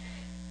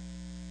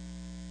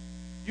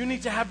 You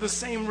need to have the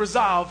same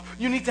resolve.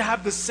 You need to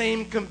have the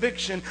same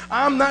conviction.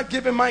 I'm not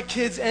giving my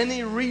kids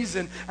any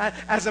reason.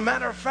 As a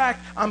matter of fact,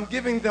 I'm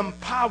giving them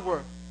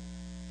power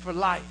for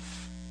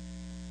life.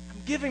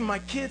 I'm giving my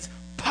kids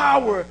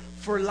power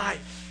for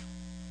life.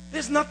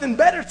 There's nothing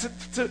better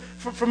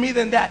for me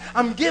than that.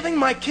 I'm giving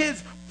my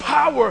kids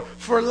power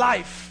for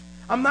life.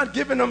 I'm not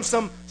giving them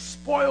some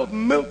spoiled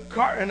milk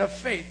carton of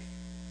faith.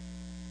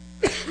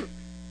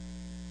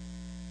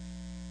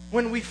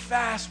 When we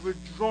fast, we're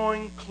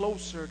drawing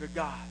closer to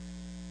God.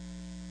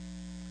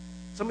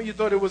 Some of you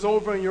thought it was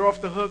over and you're off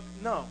the hook.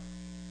 No.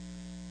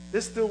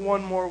 There's still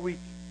one more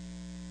week.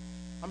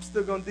 I'm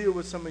still going to deal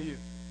with some of you.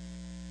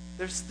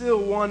 There's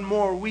still one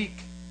more week.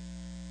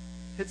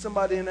 Hit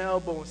somebody in the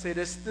elbow and say,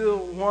 there's still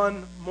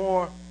one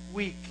more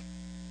week.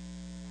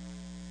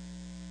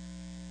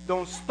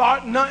 Don't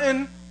start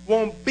nothing,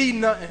 won't be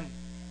nothing.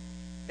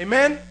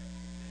 Amen?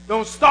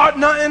 Don't start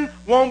nothing,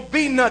 won't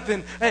be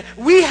nothing. And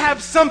we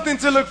have something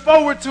to look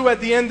forward to at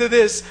the end of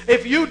this.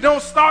 If you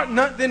don't start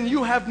nothing, then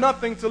you have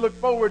nothing to look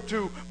forward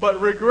to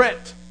but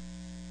regret.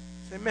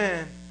 Say,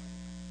 man.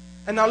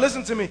 And now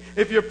listen to me.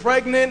 If you're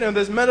pregnant and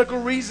there's medical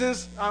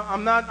reasons,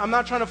 I'm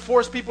not trying to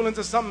force people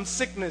into some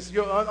sickness.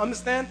 You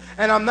understand?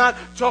 And I'm not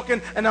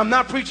talking, and I'm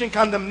not preaching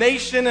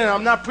condemnation, and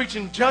I'm not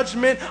preaching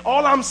judgment.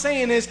 All I'm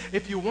saying is,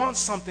 if you want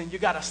something, you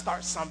got to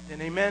start something.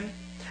 Amen?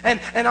 And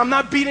I'm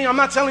not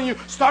telling you,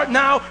 start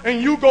now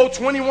and you go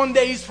 21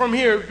 days from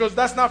here, because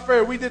that's not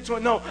fair. We did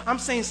 20. No, I'm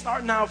saying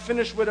start now,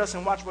 finish with us,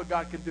 and watch what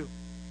God can do.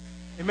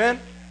 Amen?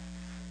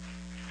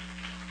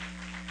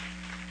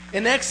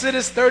 In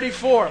Exodus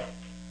 34,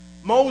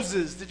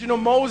 Moses, did you know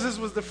Moses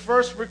was the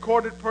first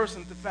recorded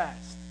person to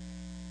fast?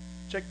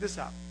 Check this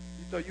out.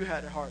 You thought you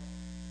had it hard.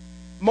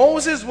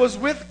 Moses was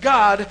with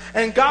God,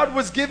 and God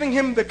was giving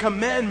him the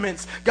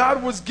commandments.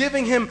 God was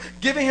giving him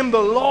the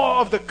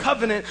law of the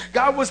covenant.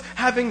 God was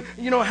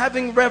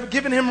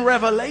given him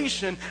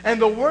revelation.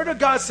 And the word of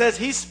God says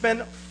he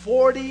spent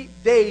 40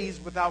 days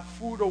without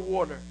food or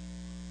water.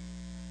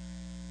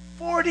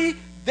 40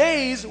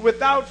 days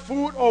without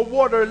food or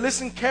water.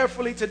 Listen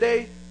carefully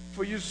today,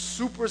 for you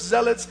super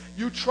zealots.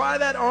 You try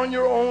that on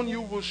your own,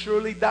 you will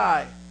surely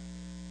die.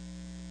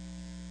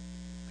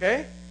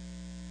 Okay?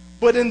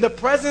 But in the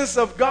presence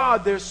of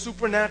God, there's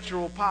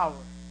supernatural power.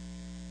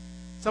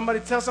 Somebody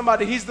tell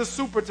somebody, he's the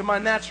super to my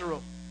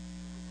natural.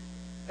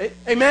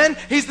 Amen?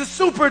 He's the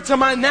super to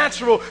my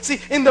natural.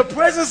 See, in the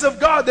presence of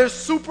God, there's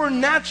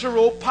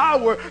supernatural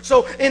power.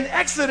 So in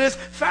Exodus,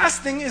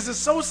 fasting is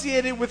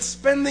associated with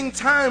spending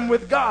time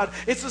with God.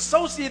 It's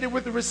associated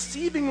with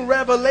receiving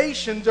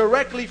revelation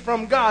directly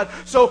from God.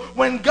 So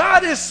when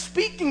God is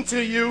speaking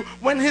to you,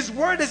 when His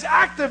Word is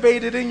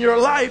activated in your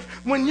life,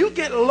 when you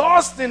get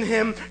lost in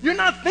Him, you're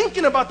not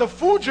thinking about the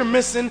food you're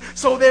missing.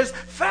 So there's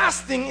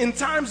fasting in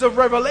times of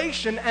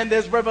revelation, and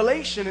there's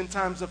revelation in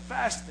times of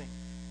fasting.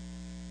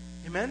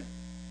 Amen?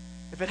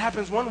 If it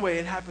happens one way,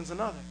 it happens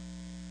another.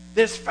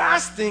 There's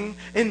fasting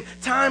in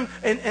time,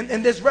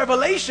 and there's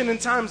revelation in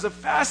times of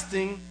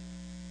fasting. Amen.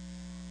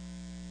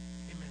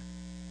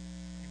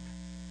 Amen.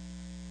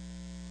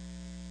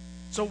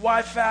 So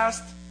why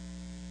fast?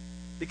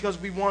 Because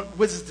we want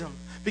wisdom.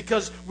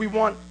 Because we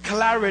want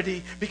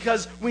clarity,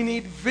 because we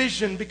need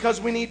vision, because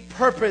we need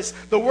purpose.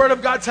 The Word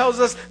of God tells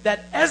us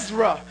that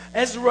Ezra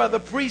the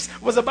priest,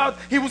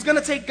 he was going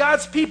to take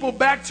God's people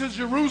back to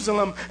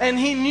Jerusalem, and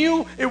he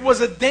knew it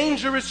was a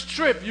dangerous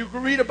trip. You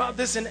can read about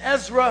this in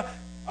Ezra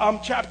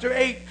chapter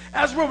 8.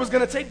 Ezra was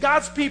going to take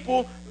God's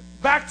people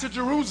back to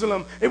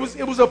Jerusalem. It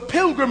was a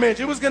pilgrimage.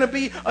 It was going to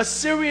be a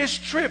serious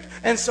trip.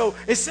 And so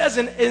it says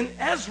in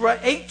Ezra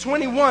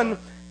 8:21,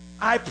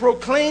 I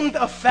proclaimed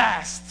a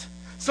fast,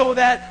 so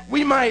that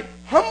we might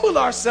humble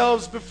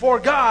ourselves before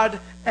God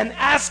and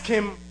ask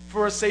Him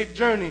for a safe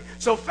journey.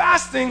 So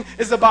fasting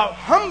is about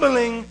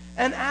humbling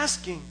and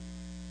asking.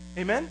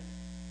 Amen?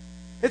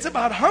 It's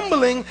about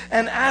humbling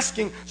and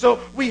asking. So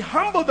we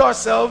humbled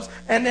ourselves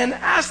and then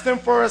asked Him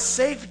for a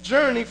safe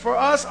journey for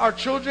us, our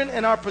children,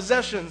 and our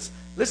possessions.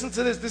 Listen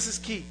to this. This is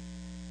key.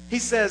 He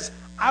says,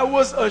 I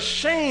was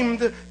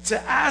ashamed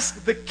to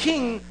ask the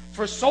king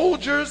for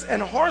soldiers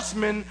and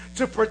horsemen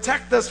to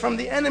protect us from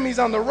the enemies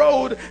on the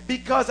road,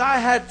 because I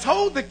had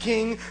told the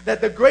king that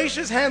the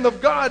gracious hand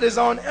of God is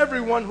on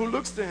everyone who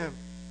looks to Him.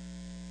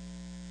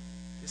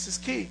 This is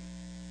key.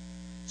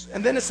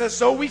 And then it says,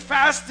 so we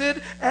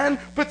fasted and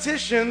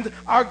petitioned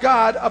our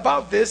God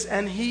about this,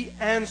 and He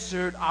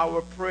answered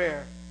our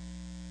prayer.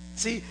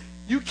 See,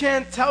 you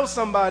can't tell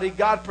somebody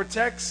God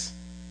protects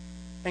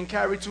and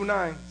carry 2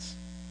 nines.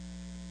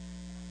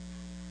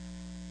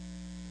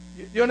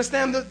 You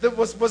understand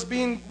what's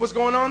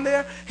going on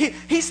there?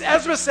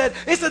 Ezra said,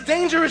 it's a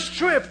dangerous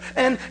trip,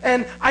 and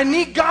I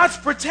need God's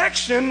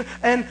protection,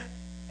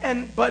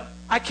 but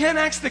I can't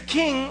ask the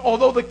king,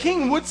 although the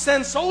king would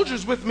send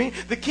soldiers with me,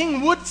 the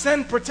king would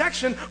send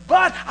protection,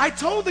 but I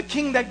told the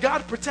king that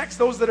God protects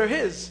those that are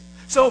His.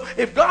 So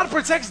if God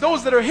protects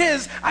those that are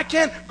His, I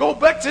can't go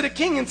back to the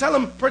king and tell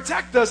him,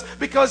 protect us,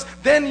 because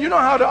then you know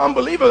how the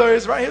unbeliever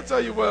is, right? He'll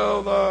tell you,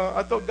 well,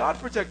 I thought God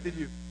protected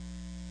you.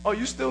 Oh,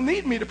 you still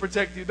need me to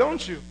protect you,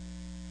 don't you?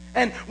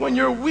 And when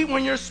your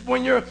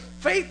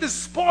faith is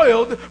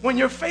spoiled, when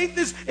your faith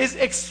is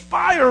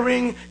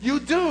expiring,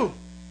 you do.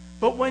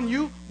 But when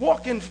you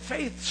walk in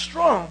faith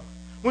strong,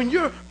 when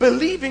you're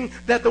believing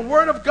that the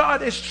Word of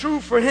God is true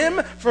for him,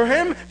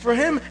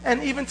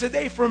 and even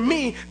today for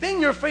me,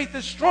 then your faith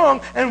is strong,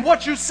 and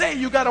what you say,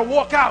 you got to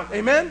walk out.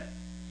 Amen?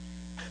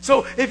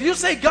 So if you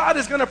say God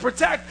is going to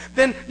protect,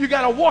 then you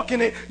got to walk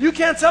in it. You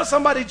can't tell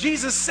somebody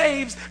Jesus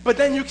saves, but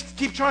then you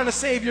keep trying to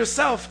save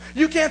yourself.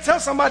 You can't tell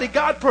somebody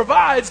God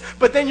provides,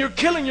 but then you're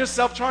killing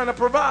yourself trying to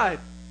provide.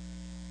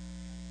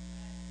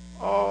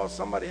 Oh,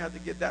 somebody had to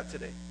get that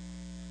today.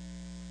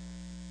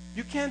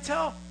 You can't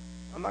tell.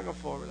 I'm not going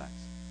to fall, relax.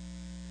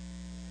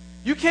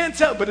 You can't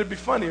tell, but it'd be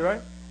funny,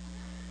 right?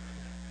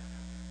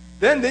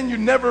 Then you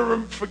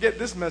never forget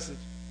this message.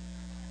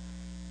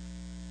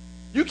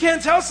 You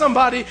can't tell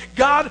somebody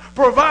God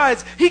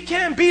provides. He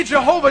can't be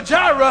Jehovah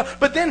Jireh,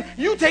 but then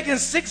you taking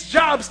 6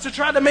 jobs to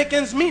try to make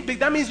ends meet.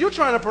 That means you're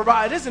trying to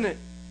provide, isn't it?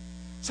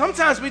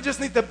 Sometimes we just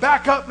need to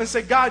back up and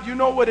say, God, you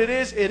know what it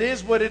is. It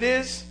is what it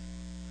is.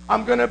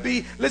 I'm going to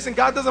be, listen,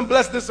 God doesn't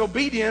bless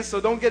disobedience, so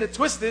don't get it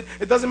twisted.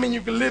 It doesn't mean you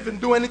can live and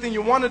do anything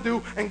you want to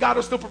do, and God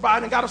will still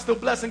provide, and God will still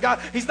bless, and God,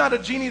 He's not a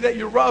genie that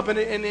you rub, and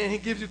He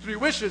gives you 3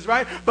 wishes,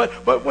 right?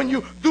 But when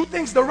you do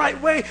things the right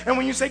way, and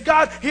when you say,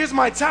 God, here's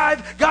my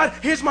tithe, God,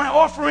 here's my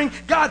offering,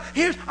 God,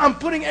 I'm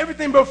putting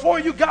everything before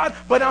you, God,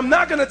 but I'm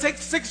not going to take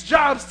 6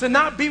 jobs to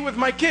not be with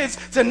my kids,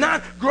 to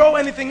not grow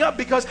anything up,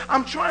 because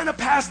I'm trying to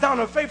pass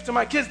down a faith to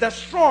my kids that's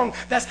strong,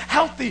 that's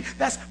healthy,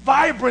 that's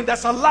vibrant,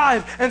 that's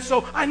alive, and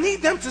so I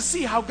need them to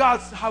see how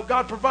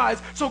God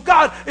provides. So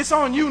God, it's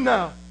on you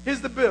now. Here's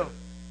the bill.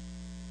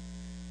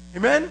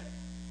 Amen?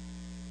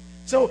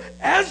 So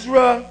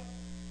Ezra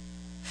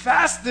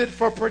fasted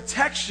for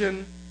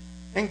protection,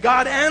 and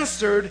God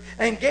answered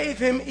and gave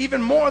him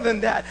even more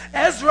than that.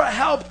 Ezra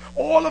helped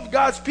all of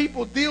God's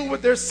people deal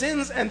with their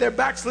sins and their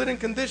backslidden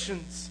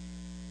conditions.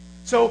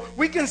 So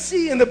we can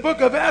see in the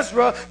book of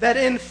Ezra that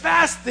in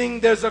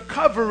fasting there's a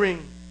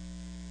covering.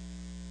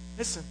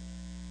 Listen.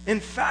 In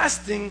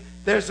fasting,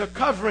 there's a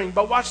covering.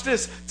 But watch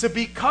this. To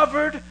be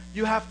covered,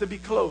 you have to be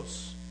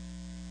close.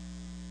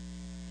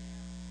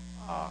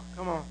 Oh,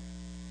 come on.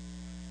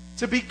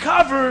 To be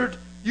covered,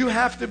 you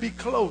have to be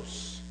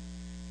close.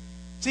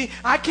 See,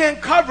 I can't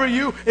cover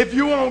you if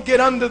you won't get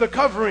under the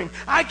covering.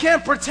 I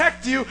can't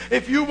protect you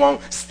if you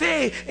won't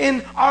stay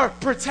in our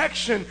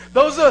protection.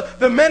 Those are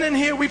the men in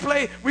here. We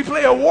play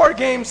a war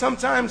game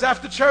sometimes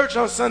after church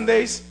on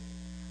Sundays.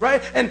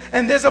 Right?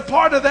 And there's a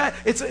part of that,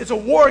 it's a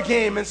war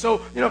game. And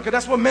so, because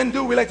that's what men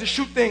do. We like to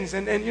shoot things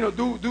and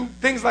do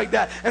things like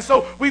that. And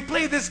so we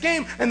play this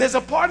game, and there's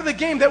a part of the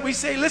game that we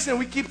say, listen,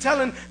 we keep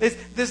telling,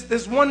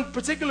 there's one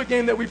particular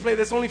game that we play,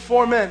 there's only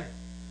 4 men.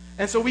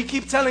 And so we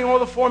keep telling all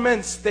the 4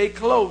 men, stay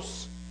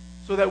close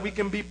so that we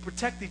can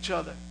protect each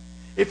other.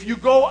 If you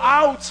go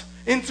out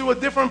into a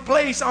different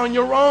place on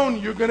your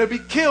own, you're going to be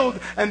killed,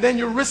 and then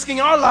you're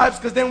risking our lives,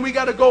 because then we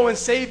got to go and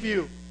save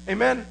you.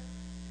 Amen?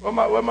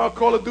 Where my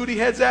Call of Duty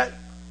heads at?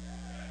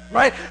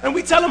 Right? And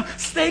we tell them,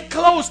 stay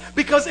close,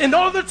 because in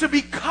order to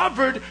be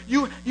covered,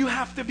 you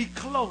have to be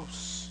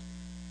close.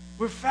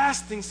 We're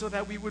fasting so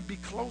that we would be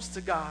close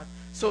to God,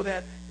 so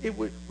that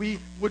we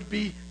would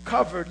be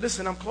covered.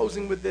 Listen, I'm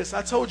closing with this.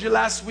 I told you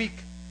last week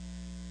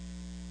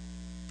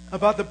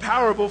about the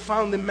parable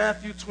found in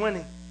Matthew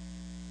 20.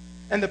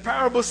 And the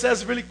parable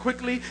says really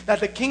quickly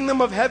that the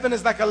kingdom of heaven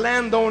is like a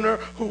landowner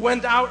who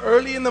went out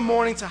early in the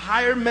morning to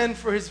hire men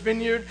for his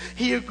vineyard.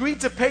 He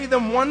agreed to pay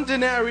them 1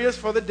 denarius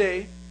for the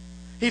day.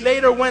 He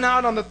later went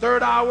out on the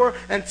 3rd hour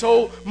and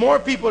told more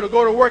people to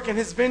go to work in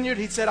his vineyard.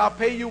 He said, I'll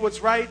pay you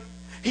what's right.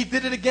 He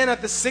did it again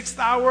at the 6th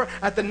hour,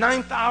 at the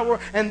 9th hour,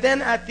 and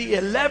then at the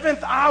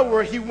 11th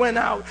hour he went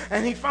out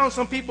and he found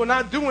some people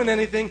not doing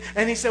anything.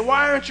 And he said,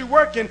 why aren't you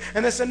working?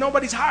 And they said,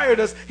 nobody's hired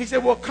us. He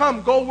said, well,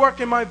 come, go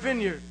work in my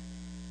vineyard.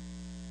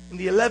 In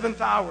the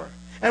 11th hour.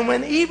 And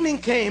when evening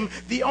came,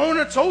 the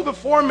owner told the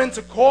foreman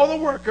to call the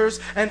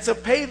workers and to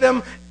pay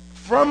them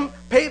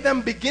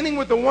beginning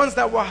with the ones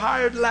that were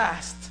hired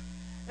last.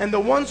 And the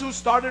ones who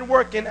started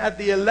working at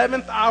the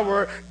 11th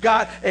hour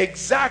got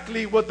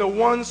exactly what the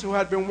ones who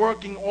had been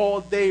working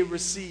all day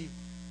received.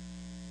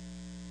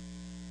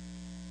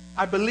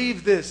 I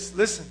believe this.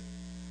 Listen.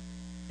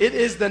 It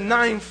is the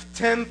 9th,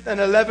 10th, and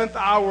 11th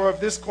hour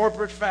of this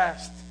corporate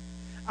fast.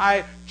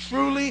 I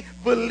truly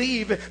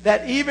believe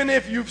that even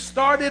if you've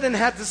started and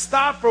had to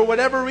stop for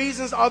whatever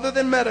reasons other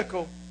than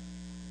medical,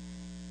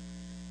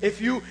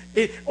 if you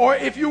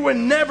were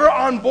never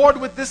on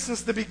board with this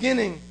since the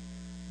beginning,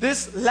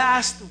 this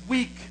last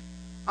week,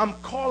 I'm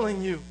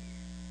calling you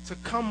to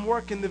come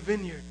work in the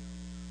vineyard.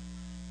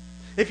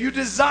 If you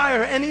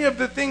desire any of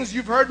the things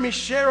you've heard me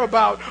share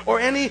about, or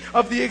any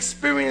of the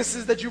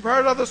experiences that you've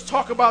heard others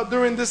talk about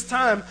during this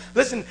time,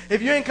 listen,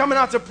 if you ain't coming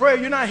out to prayer,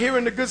 you're not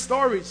hearing the good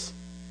stories.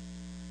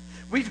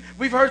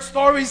 We've heard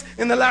stories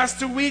in the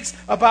last 2 weeks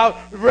about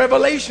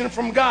revelation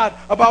from God,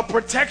 about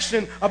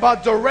protection,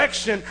 about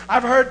direction.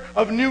 I've heard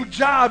of new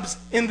jobs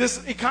in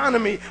this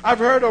economy. I've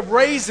heard of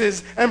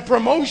raises and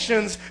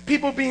promotions,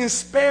 people being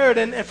spared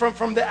and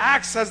from the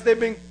axe as they've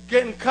been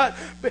getting cut.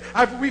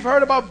 We've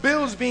heard about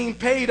bills being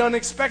paid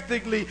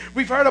unexpectedly.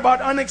 We've heard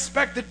about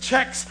unexpected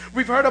checks.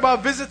 We've heard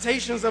about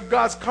visitations of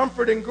God's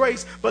comfort and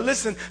grace. But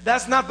listen,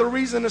 that's not the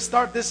reason to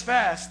start this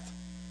fast.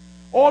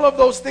 All of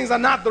those things are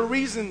not the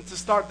reason to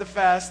start the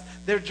fast.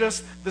 They're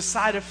just the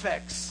side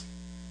effects.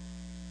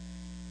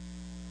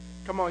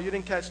 Come on, you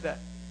didn't catch that.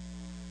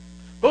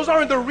 Those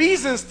aren't the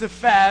reasons to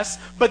fast,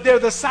 but they're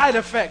the side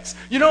effects.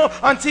 You know,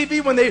 on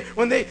TV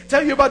when they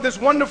tell you about this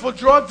wonderful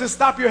drug to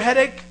stop your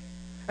headache,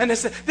 and they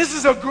say, this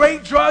is a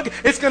great drug,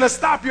 it's going to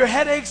stop your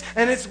headaches,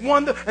 and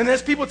and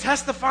there's people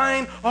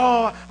testifying,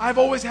 oh, I've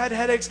always had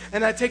headaches,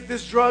 and I take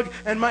this drug,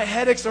 and my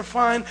headaches are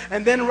fine,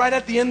 and then right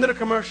at the end of the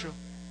commercial,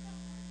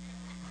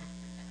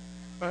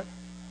 right?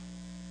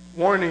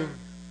 Warning,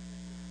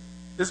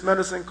 this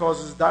medicine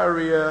causes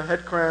diarrhea,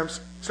 head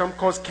cramps, Some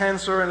cause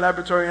cancer in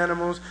laboratory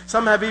animals.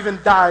 Some have even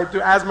died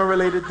through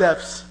asthma-related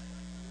deaths.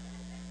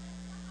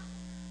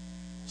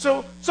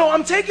 So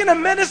I'm taking a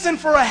medicine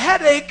for a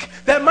headache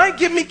that might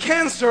give me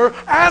cancer,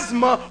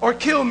 asthma, or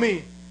kill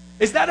me.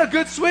 Is that a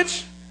good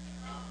switch?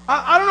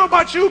 I don't know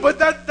about you, but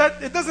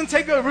that it doesn't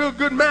take a real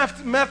good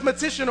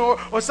mathematician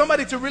or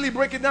somebody to really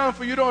break it down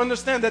for you to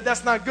understand that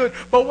that's not good.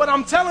 But what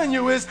I'm telling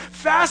you is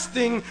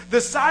fasting,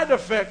 the side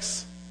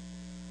effects.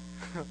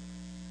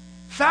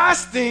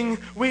 Fasting,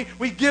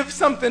 we give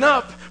something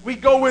up. We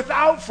go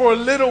without for a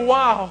little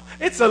while.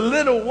 It's a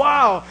little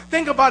while.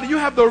 Think about it. You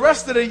have the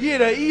rest of the year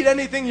to eat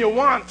anything you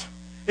want.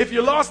 If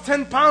you lost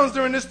 10 pounds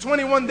during this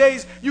 21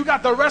 days, you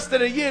got the rest of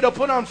the year to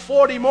put on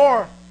 40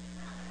 more.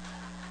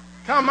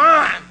 Come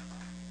on.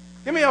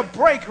 Give me a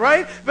break,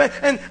 right? But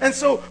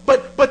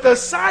the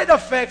side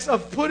effects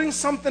of putting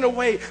something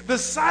away, the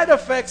side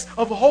effects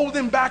of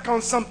holding back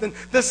on something,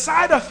 the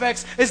side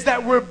effects is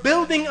that we're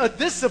building a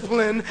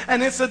discipline,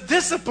 and it's a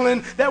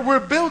discipline that we're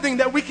building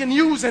that we can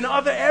use in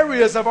other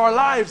areas of our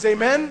lives.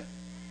 Amen?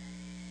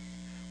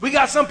 We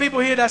got some people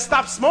here that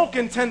stopped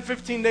smoking 10,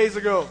 15 days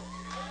ago.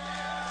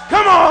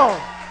 Come on.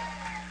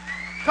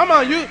 Come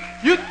on. You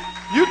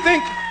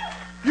think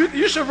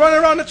you should run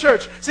around the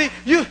church. See,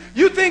 you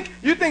think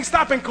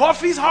stopping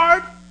coffee is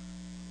hard?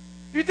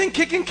 You think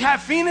kicking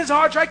caffeine is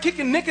hard? Try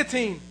kicking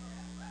nicotine.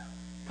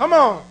 Come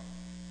on.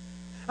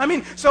 I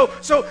mean, so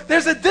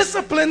there's a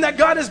discipline that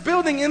God is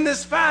building in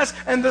this fast,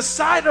 and the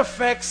side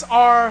effects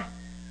are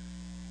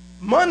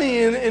money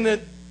in a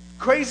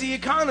crazy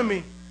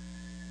economy,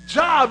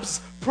 jobs,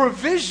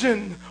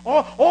 provision,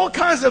 all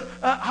kinds of,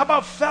 how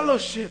about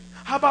fellowship?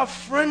 How about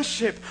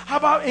friendship? How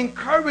about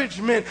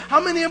encouragement? How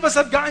many of us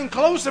have gotten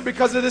closer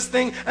because of this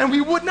thing, and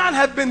we would not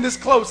have been this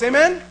close?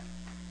 Amen?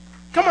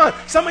 Come on.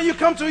 Some of you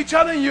come to each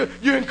other and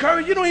you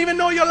encourage. You don't even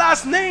know your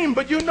last name,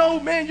 but you know,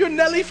 man, you're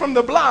Nelly from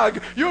the blog.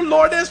 You're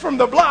Lourdes from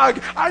the blog.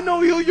 I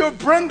know you. You're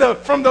Brenda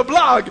from the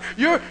blog.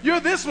 You're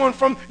this one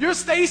you're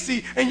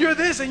Stacy, and you're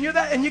this and you're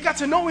that, and you got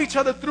to know each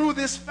other through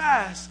this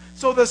fast.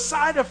 So the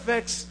side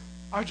effects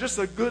are just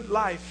a good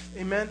life.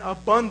 Amen?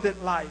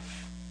 Abundant life.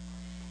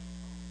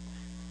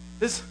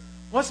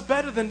 What's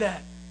better than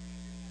that?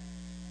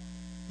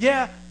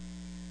 Yeah,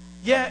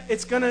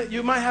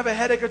 you might have a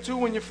headache or two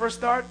when you first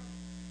start,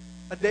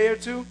 a day or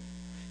two.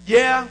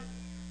 Yeah,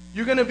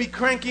 you're going to be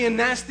cranky and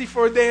nasty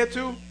for a day or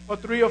two, or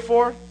 3 or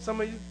 4,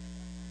 some of you,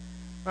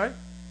 right?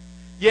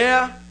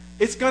 Yeah,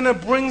 it's going to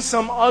bring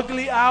some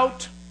ugly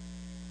out.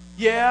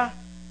 Yeah,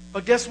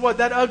 but guess what?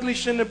 That ugly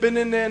shouldn't have been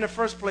in there in the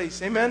first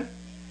place. Amen?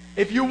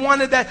 If you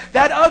wanted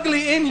that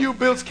ugly in you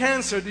builds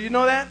cancer. Do you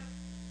know that?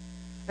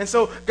 And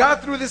so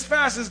God through this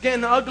fast is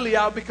getting ugly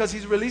out because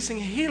He's releasing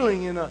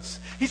healing in us.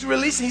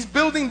 He's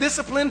building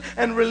discipline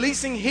and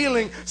releasing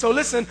healing. So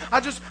listen,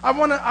 I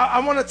want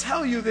to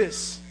tell you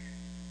this.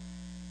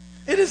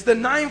 It is the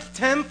 9th,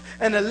 10th,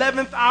 and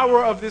 11th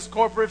hour of this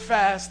corporate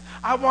fast.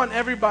 I want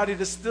everybody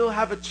to still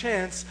have a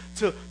chance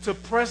to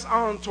press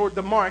on toward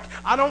the mark.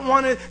 I don't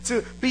want it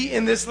to be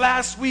in this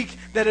last week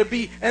that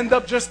end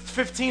up just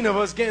 15 of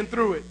us getting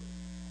through it.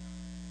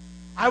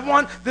 I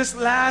want this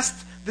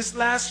last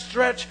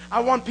stretch, I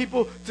want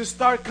people to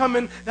start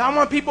coming. I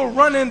want people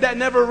running that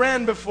never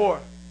ran before.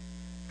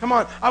 Come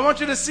on. I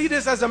want you to see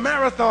this as a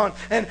marathon.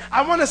 And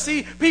I want to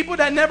see people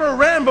that never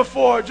ran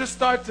before just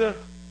start to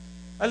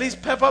at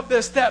least pep up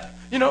their step.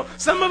 You know,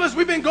 some of us,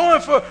 we've been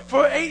going for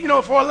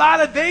a lot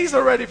of days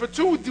already, for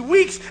 2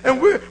 weeks,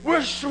 and we're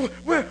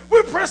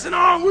pressing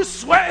on, we're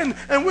sweating,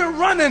 and we're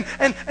running,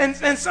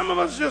 and some of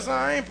us just,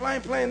 I ain't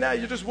playing that.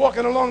 You're just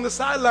walking along the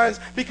sidelines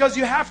because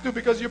you have to,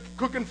 because you're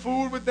cooking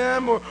food with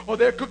them, or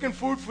they're cooking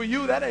food for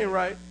you. That ain't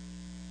right.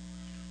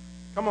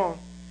 Come on.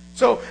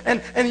 So,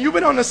 and you've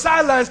been on the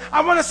sidelines. I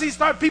want to see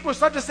people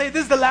start to say,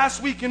 this is the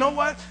last week. You know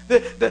what?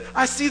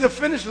 I see the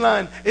finish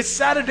line. It's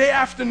Saturday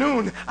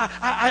afternoon.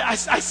 I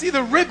see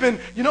the ribbon.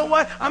 You know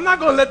what? I'm not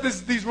going to let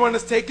these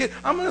runners take it.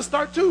 I'm going to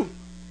start too.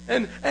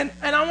 And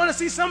I want to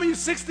see some of you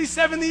 60,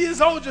 70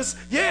 years old just,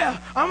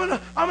 I'm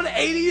gonna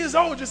 80 years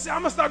old. Just say,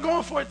 I'm going to start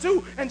going for it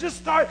too. And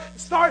just start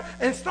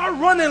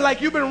running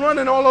like you've been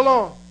running all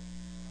along.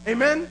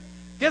 Amen?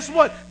 Guess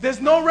what?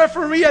 There's no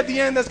referee at the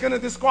end that's going to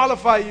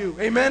disqualify you.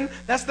 Amen?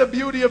 That's the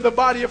beauty of the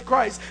body of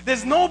Christ.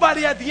 There's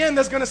nobody at the end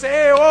that's going to say,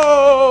 hey,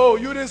 oh,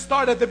 you didn't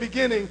start at the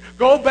beginning.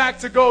 Go back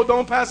to go.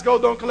 Don't pass go.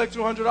 Don't collect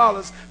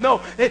 $200.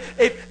 No.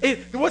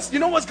 You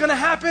know what's going to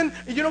happen?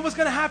 You know what's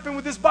going to happen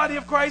with this body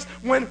of Christ?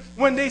 When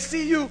they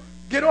see you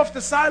get off the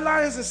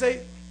sidelines and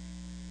say,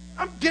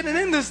 I'm getting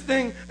in this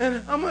thing,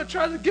 and I'm going to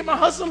try to get my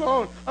hustle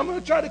on. I'm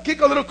going to try to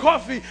kick a little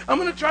coffee. I'm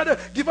going to try to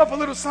give up a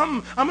little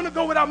something. I'm going to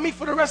go without meat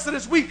for the rest of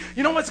this week.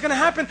 You know what's going to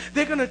happen?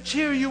 They're going to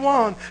cheer you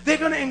on. They're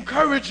going to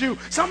encourage you.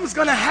 Something's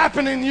going to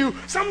happen in you.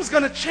 Something's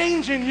going to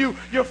change in you.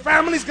 Your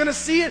family's going to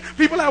see it.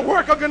 People at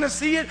work are going to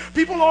see it.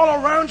 People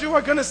all around you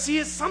are going to see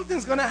it.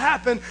 Something's going to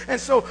happen. And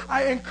so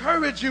I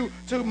encourage you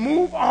to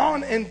move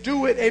on and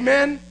do it.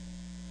 Amen?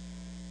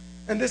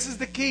 And this is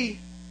the key.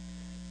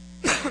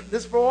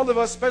 This for all of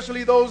us,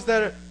 especially those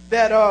that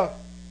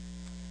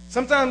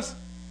sometimes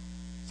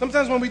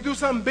Sometimes when we do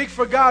something big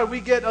for God, we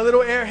get a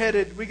little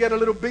airheaded. We get a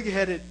little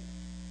big-headed.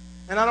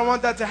 And I don't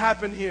want that to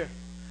happen here.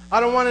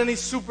 I don't want any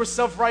super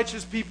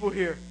self-righteous people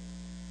here.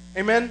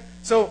 Amen?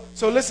 So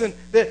listen,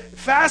 the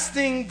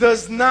fasting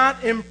does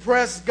not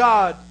impress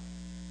God.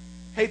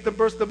 Hate to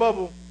burst the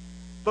bubble.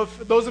 But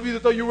for those of you that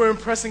thought you were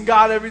impressing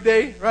God every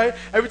day, right?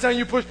 Every time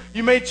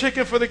you made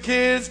chicken for the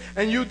kids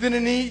and you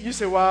didn't eat, you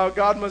say, wow,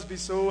 God must be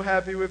so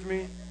happy with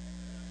me.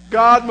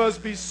 God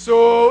must be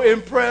so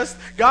impressed.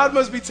 God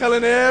must be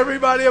telling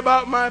everybody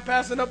about my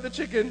passing up the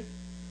chicken.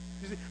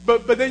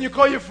 But then you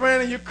call your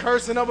friend and you're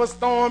cursing up a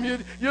storm.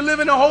 You're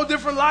living a whole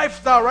different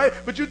lifestyle, right?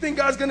 But you think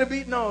God's going to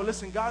be... No,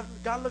 listen, God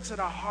looks at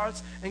our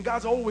hearts, and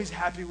God's always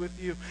happy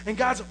with you. And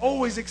God's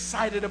always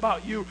excited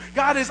about you.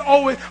 God is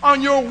always...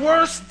 On your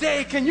worst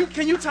day, can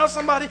you tell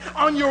somebody,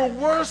 on your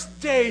worst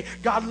day,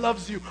 God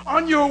loves you.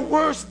 On your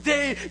worst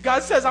day,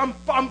 God says,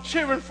 I'm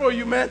cheering for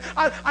you, man.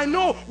 I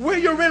know where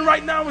you're in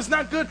right now is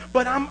not good,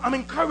 but I'm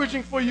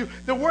encouraging for you.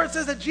 The word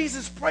says that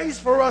Jesus prays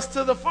for us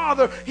to the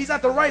Father. He's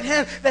at the right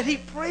hand, that he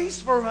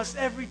prays for us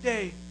every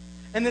day.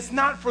 And it's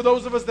not for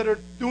those of us that are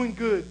doing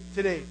good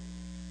today.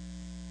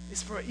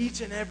 It's for each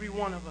and every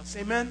one of us.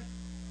 Amen?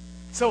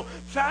 So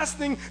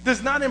fasting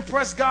does not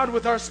impress God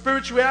with our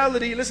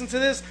spirituality, listen to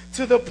this,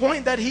 to the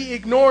point that he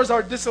ignores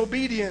our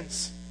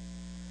disobedience.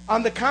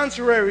 On the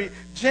contrary,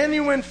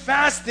 genuine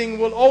fasting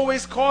will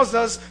always cause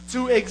us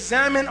to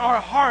examine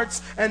our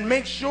hearts and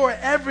make sure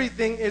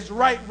everything is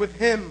right with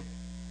him.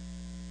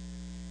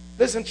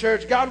 Listen,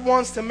 church, God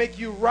wants to make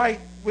you right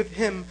with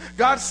him.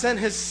 God sent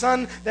his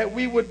son that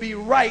we would be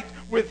right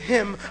with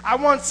him. I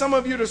want some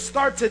of you to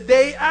start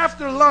today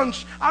after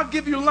lunch. I'll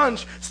give you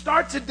lunch.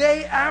 Start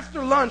today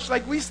after lunch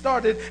like we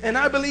started, and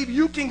I believe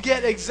you can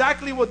get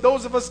exactly what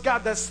those of us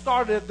got that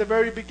started at the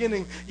very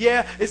beginning.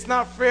 Yeah, it's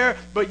not fair,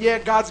 but yeah,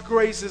 God's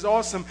grace is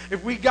awesome.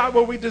 If we got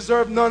what we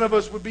deserve, none of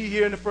us would be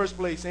here in the first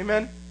place.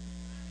 Amen?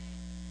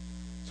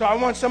 So I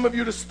want some of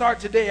you to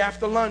start today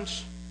after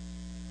lunch.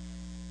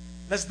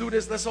 Let's do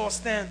this. Let's all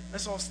stand.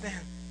 Let's all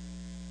stand.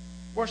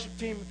 Worship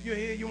team, if you're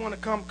here, you want to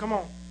come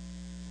on.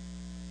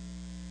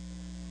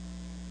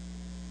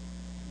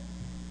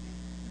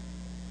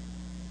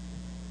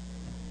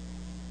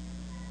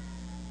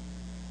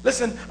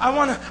 Listen, I'm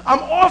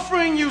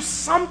offering you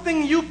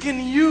something you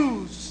can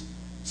use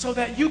so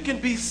that you can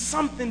be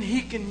something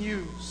he can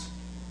use.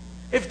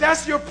 If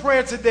that's your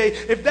prayer today,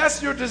 if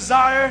that's your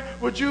desire,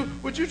 would you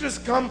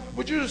just come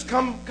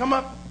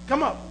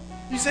up.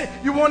 You say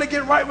you want to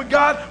get right with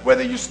God,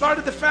 whether you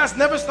started the fast,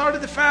 never started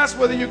the fast,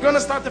 whether you're going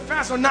to start the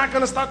fast or not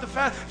going to start the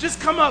fast,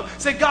 just come up.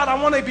 Say, God, I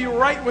want to be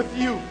right with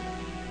you.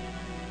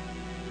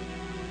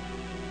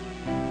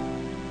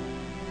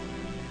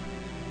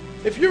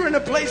 If you're in a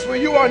place where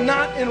you are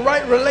not in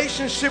right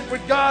relationship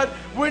with God,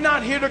 we're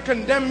not here to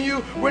condemn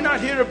you. We're not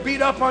here to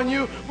beat up on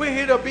you. We're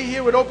here to be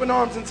here with open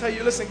arms and tell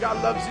you, listen,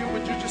 God loves you.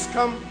 Would you just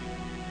come?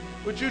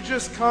 Would you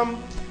just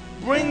come?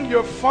 Bring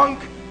your funk.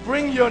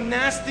 Bring your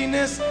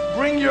nastiness.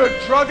 Bring your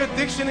drug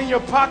addiction in your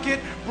pocket.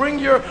 Bring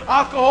your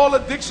alcohol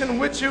addiction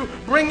with you.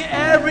 Bring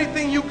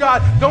everything you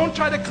got. Don't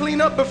try to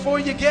clean up before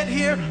you get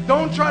here.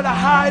 Don't try to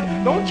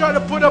hide. Don't try to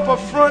put up a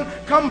front.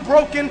 Come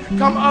broken.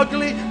 Come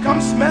ugly.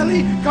 Come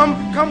smelly.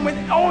 Come with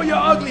all your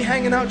ugly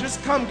hanging out.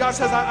 Just come. God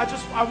says,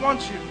 I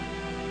want you.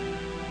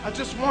 I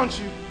just want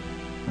you.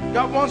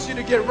 God wants you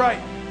to get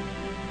right.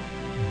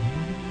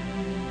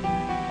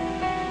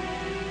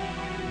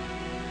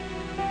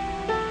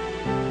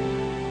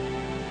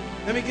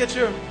 Let me get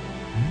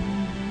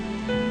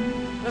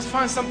let's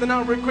find something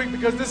out real quick,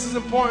 because this is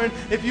important.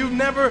 If you've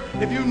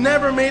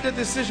never made a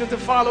decision to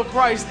follow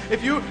Christ,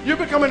 if you're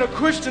becoming a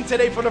Christian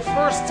today for the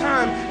first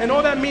time, and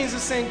all that means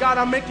is saying, God,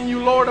 I'm making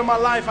you Lord of my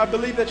life. I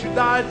believe that you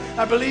died.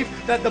 I believe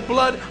that the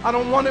blood, I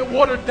don't want it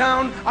watered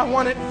down. I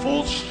want it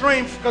full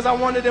strength because I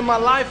want it in my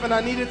life and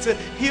I need it to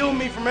heal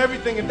me from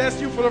everything. If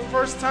that's you for the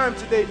first time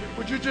today,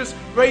 would you just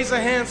raise a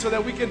hand so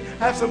that we can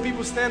have some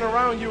people stand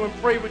around you and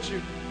pray with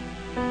you?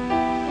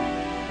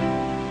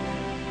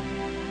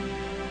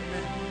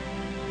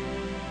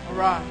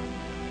 All right.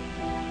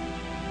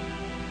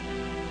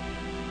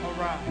 All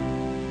right.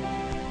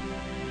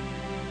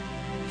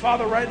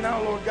 Father, right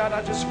now, Lord God,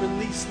 I just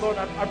release, Lord,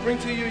 I bring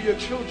to you your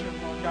children,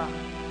 Lord God.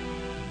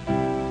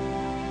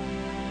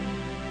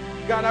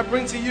 God, I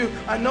bring to you,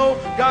 I know,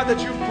 God,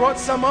 that you've brought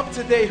some up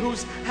today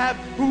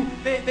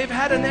they've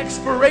had an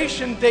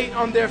expiration date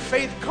on their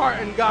faith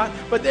carton, God,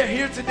 but they're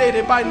here today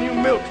to buy new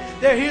milk.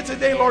 They're here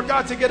today, Lord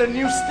God, to get a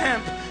new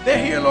stamp.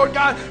 They're here, Lord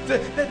God,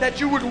 that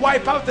you would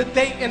wipe out the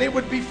date and it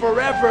would be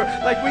forever.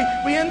 Like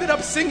we ended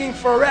up singing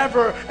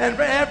forever and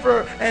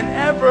ever and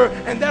ever.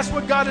 And that's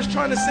what God is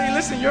trying to say.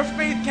 Listen, your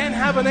faith can't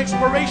have an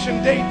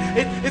expiration date.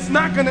 It's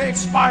not going to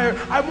expire.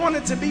 I want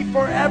it to be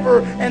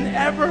forever and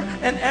ever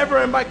and ever.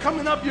 And by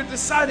coming up, you're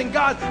deciding,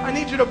 God, I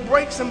need you to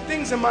break some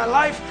things in my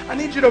life. I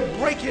need you to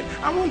break it.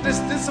 I want this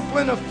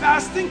discipline of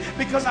fasting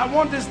because I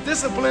want this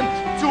discipline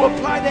to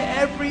apply to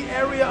every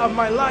area of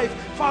my life.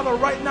 Father,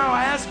 right now,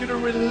 I ask you to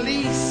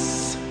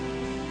release.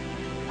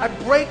 I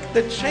break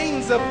the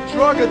chains of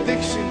drug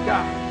addiction,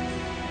 God.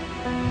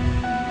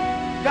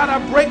 God, I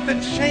break the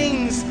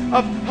chains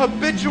of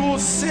habitual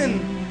sin.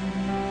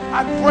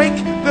 I break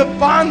the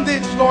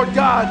bondage, Lord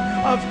God,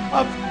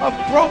 of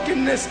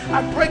brokenness.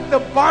 I break the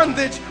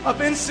bondage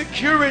of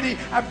insecurity.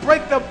 I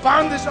break the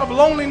bondage of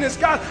loneliness.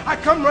 God, I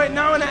come right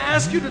now and I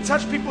ask you to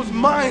touch people's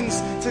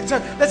minds.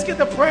 Let's get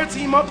the prayer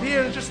team up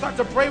here and just start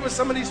to pray with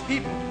some of these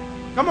people.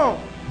 Come on.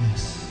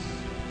 Yes.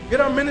 Get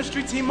our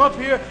ministry team up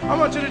here. I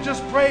want you to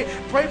just pray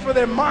for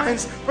their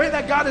minds. Pray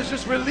that God is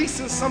just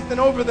releasing something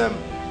over them.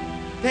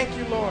 Thank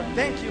you, Lord.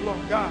 Thank you, Lord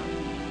God.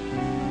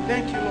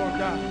 Thank you, Lord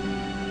God.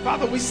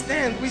 Father, we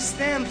stand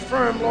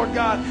firm, Lord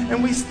God,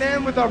 and we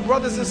stand with our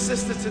brothers and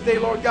sisters today,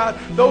 Lord God,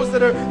 those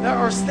that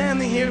are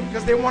standing here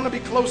because they want to be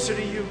closer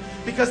to you,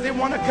 because they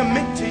want to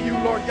commit to you,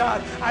 Lord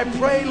God. I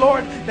pray,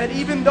 Lord, that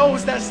even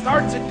those that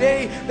start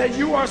today, that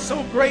you are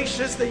so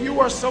gracious, that you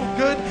are so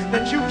good,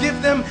 that you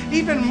give them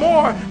even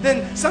more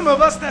than some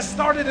of us that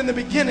started in the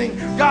beginning.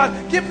 God,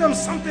 give them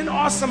something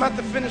awesome at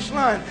the finish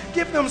line.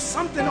 Give them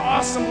something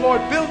awesome,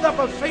 Lord. Build up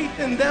a faith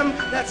in them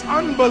that's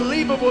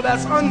unbelievable,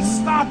 that's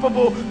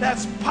unstoppable,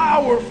 that's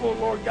powerful,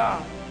 Lord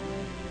God.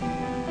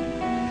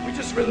 We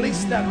just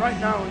release that right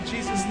now in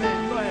Jesus'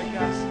 name. Go ahead,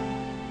 guys.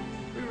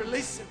 We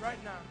release it right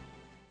now.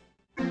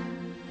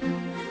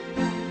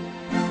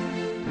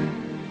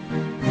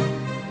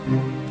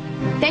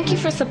 Thank you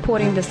for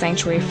supporting the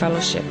Sanctuary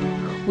Fellowship.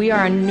 We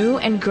are a new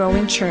and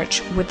growing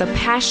church with a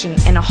passion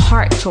and a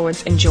heart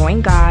towards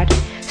enjoying God,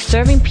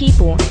 serving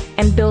people,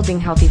 and building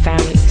healthy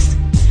families.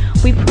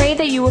 We pray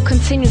that you will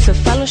continue to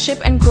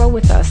fellowship and grow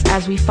with us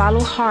as we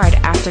follow hard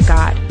after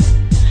God.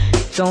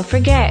 Don't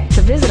forget to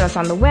visit us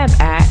on the web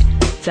at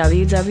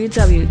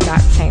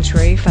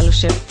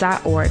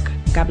www.sanctuaryfellowship.org.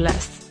 God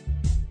bless.